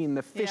camping,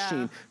 the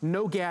fishing.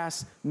 No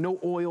gas, no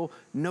oil,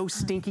 no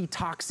stinky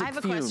toxic fumes.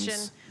 I have a question.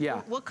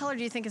 Yeah. What color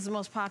do you think is the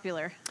most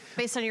popular,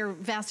 based on your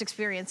vast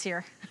experience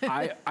here?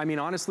 I mean,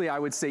 honestly, I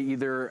would say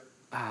either,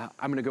 I'm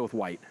gonna go with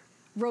white.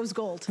 Rose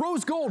gold.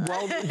 Rose gold.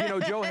 Well, you know,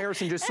 Joe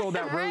Harrison just sold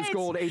that rose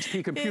gold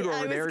HP computer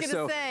over there.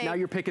 So now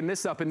you're picking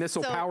this up, and this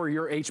will power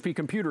your HP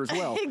computer as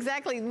well.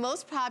 Exactly.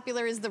 Most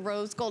popular is the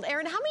rose gold.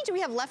 Aaron, how many do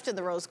we have left in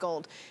the rose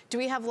gold? Do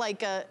we have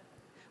like a...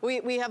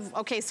 We have,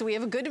 okay, so we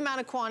have a good amount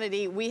of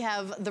quantity. We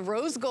have the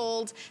rose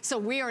gold, so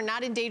we are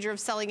not in danger of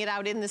selling it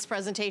out in this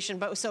presentation,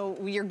 but so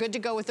you're good to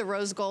go with the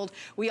rose gold.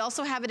 We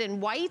also have it in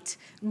white,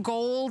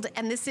 gold,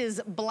 and this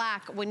is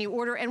black when you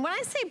order. And when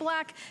I say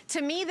black,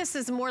 to me, this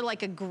is more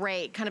like a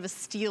gray, kind of a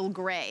steel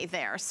gray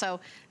there. So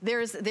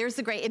there's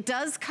the gray. It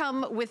does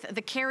come with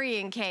the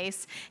carrying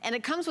case, and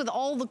it comes with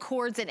all the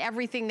cords and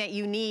everything that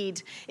you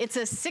need. It's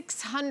a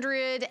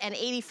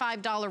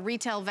 $685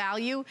 retail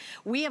value.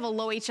 We have a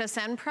low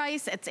HSN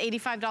price. It's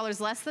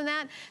 $85 less than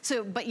that.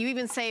 So, but you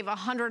even save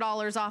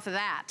 $100 off of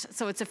that.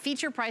 So it's a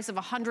feature price of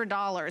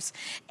 $100.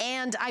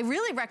 And I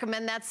really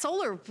recommend that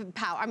solar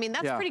power. I mean,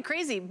 that's pretty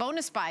crazy.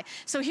 Bonus buy.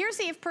 So here's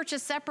the if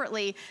purchased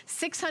separately,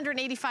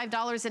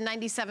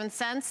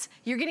 $685.97.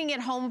 You're getting it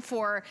home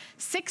for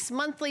 6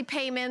 monthly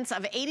payments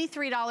of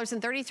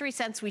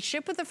 $83.33. We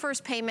ship with the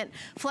first payment.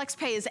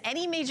 FlexPay is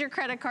any major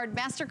credit card,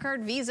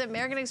 MasterCard, Visa,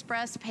 American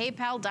Express,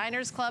 PayPal,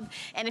 Diners Club.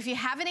 And if you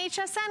have an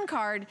HSN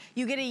card,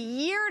 you get a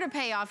year to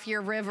pay off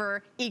your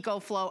River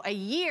EcoFlow. A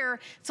year,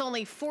 it's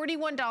only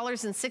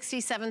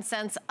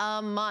 $41.67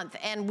 a month.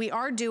 And we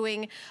are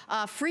doing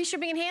free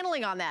shipping and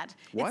handling on that.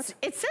 What?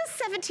 It says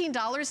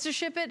 $17 to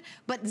ship it,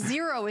 but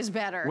 $0 is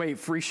better. Wait,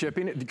 free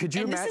shipping? Could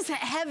you imagine? This is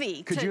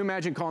heavy. Could you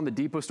imagine calling the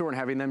depot store and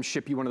having them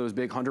ship you one of those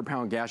big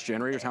 100-pound gas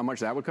generators? How much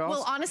that would cost?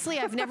 Well, honestly,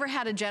 I've never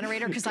had a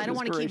generator because I don't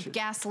want to keep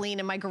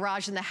gasoline in my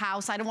garage in the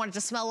house. I don't want it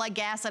to smell like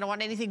gas. I don't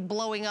want anything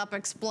blowing up,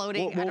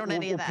 exploding. I don't want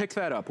any of that. We'll pick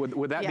that up.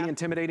 Would that be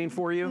intimidating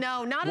for you?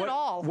 No, not at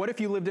all. What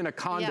if you lived in a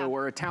condo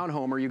or a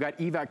townhome, or you got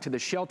evac to the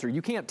shelter?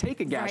 You can't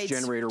take a gas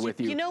generator with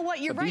you. You know what?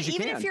 You're right.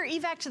 Even if you're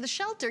evac to the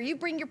shelter, you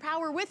bring your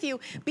power with you.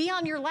 Be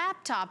on your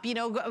laptop. You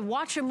know,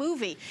 watch a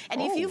movie. And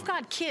if you've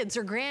got kids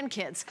or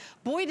grandkids,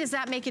 boy, does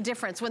that make a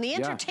difference. When the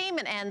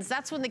entertainment ends,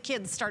 that's when the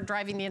kids start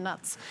driving you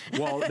nuts.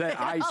 Well,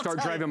 I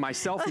start driving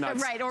myself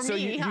nuts. Right, or so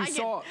me.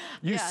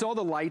 You saw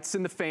the lights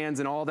and the fans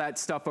and all that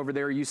stuff over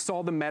there. You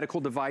saw the medical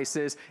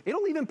devices.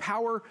 It'll even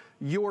power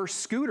your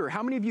scooter.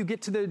 How many of you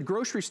get to the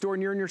grocery store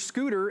and you're in your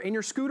scooter and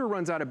your scooter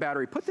runs out of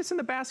battery? Put this in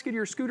the basket of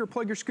your scooter,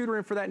 plug your scooter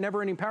in for that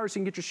never-ending power so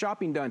you can get your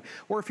shopping done.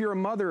 Or if you're a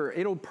mother,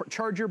 it'll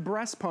charge your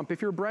breast pump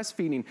if you're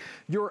breastfeeding.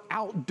 Your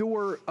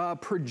outdoor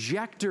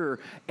projector,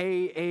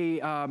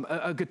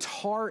 a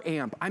guitar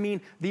amp. I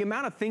mean, the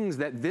amount of things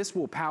that this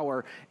will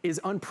power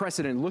is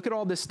unprecedented. Look at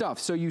all this stuff.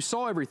 So you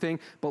saw everything,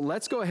 but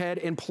let's go ahead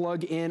and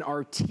plug in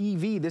our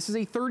TV. This is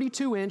a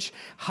 32-inch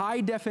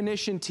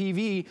high-definition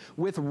TV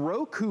with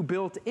Roku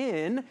built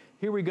in.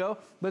 Here we go.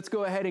 Let's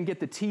go ahead and get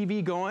the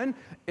TV going.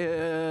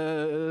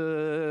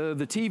 The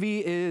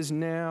TV is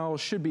now,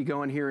 should be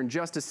going here in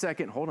just a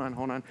second. Hold on.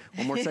 One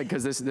more second,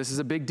 because this is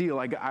a big deal.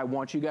 I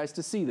want you guys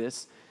to see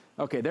this.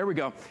 Okay, there we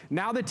go.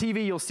 Now the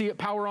TV, you'll see it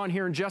power on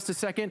here in just a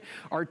second.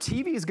 Our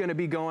TV is gonna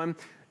be going.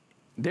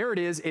 There it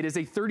is. It is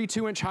a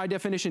 32-inch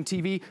high-definition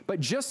TV, but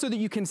just so that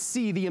you can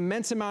see the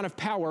immense amount of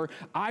power,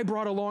 I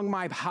brought along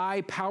my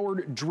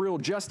high-powered drill,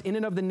 just in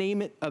and of the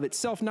name of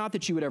itself. Not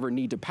that you would ever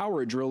need to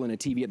power a drill and a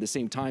TV at the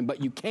same time,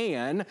 but you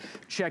can.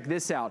 Check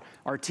this out.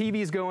 Our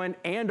TV's going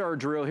and our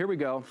drill. Here we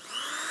go.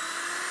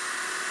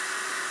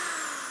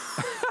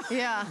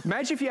 Yeah.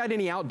 Imagine if you had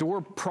any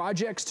outdoor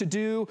projects to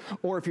do,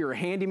 or if you're a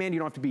handyman, you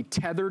don't have to be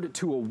tethered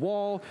to a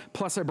wall.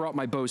 Plus, I brought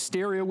my Bose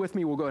stereo with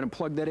me. We'll go ahead and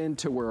plug that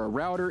into where our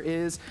router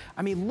is.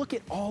 I mean, look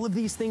at all of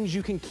these things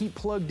you can keep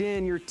plugged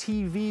in. Your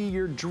TV,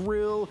 your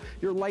drill,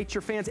 your lights,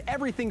 your fans,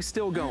 everything's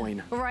still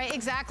going. Right,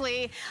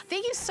 exactly.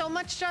 Thank you so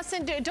much,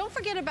 Justin. Don't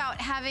forget about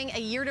having a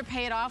year to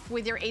pay it off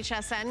with your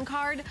HSN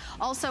card.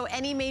 Also,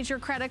 any major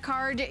credit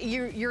card,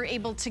 you're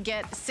able to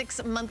get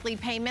 6 monthly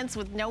payments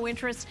with no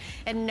interest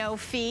and no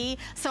fee.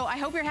 So I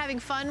hope you're having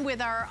fun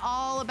with our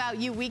All About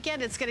You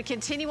weekend. It's going to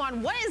continue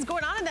on. What is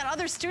going on in that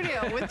other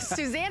studio with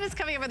Suzanne is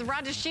coming up with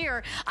Rhonda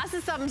Shear. Us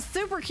is something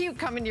super cute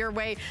coming your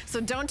way, so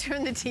don't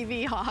turn the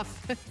TV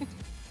off.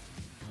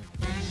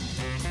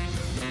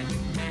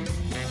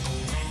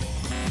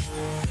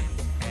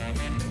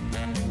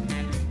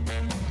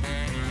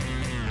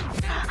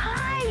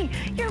 Hi,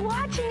 you're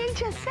watching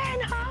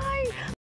HSN. Hi.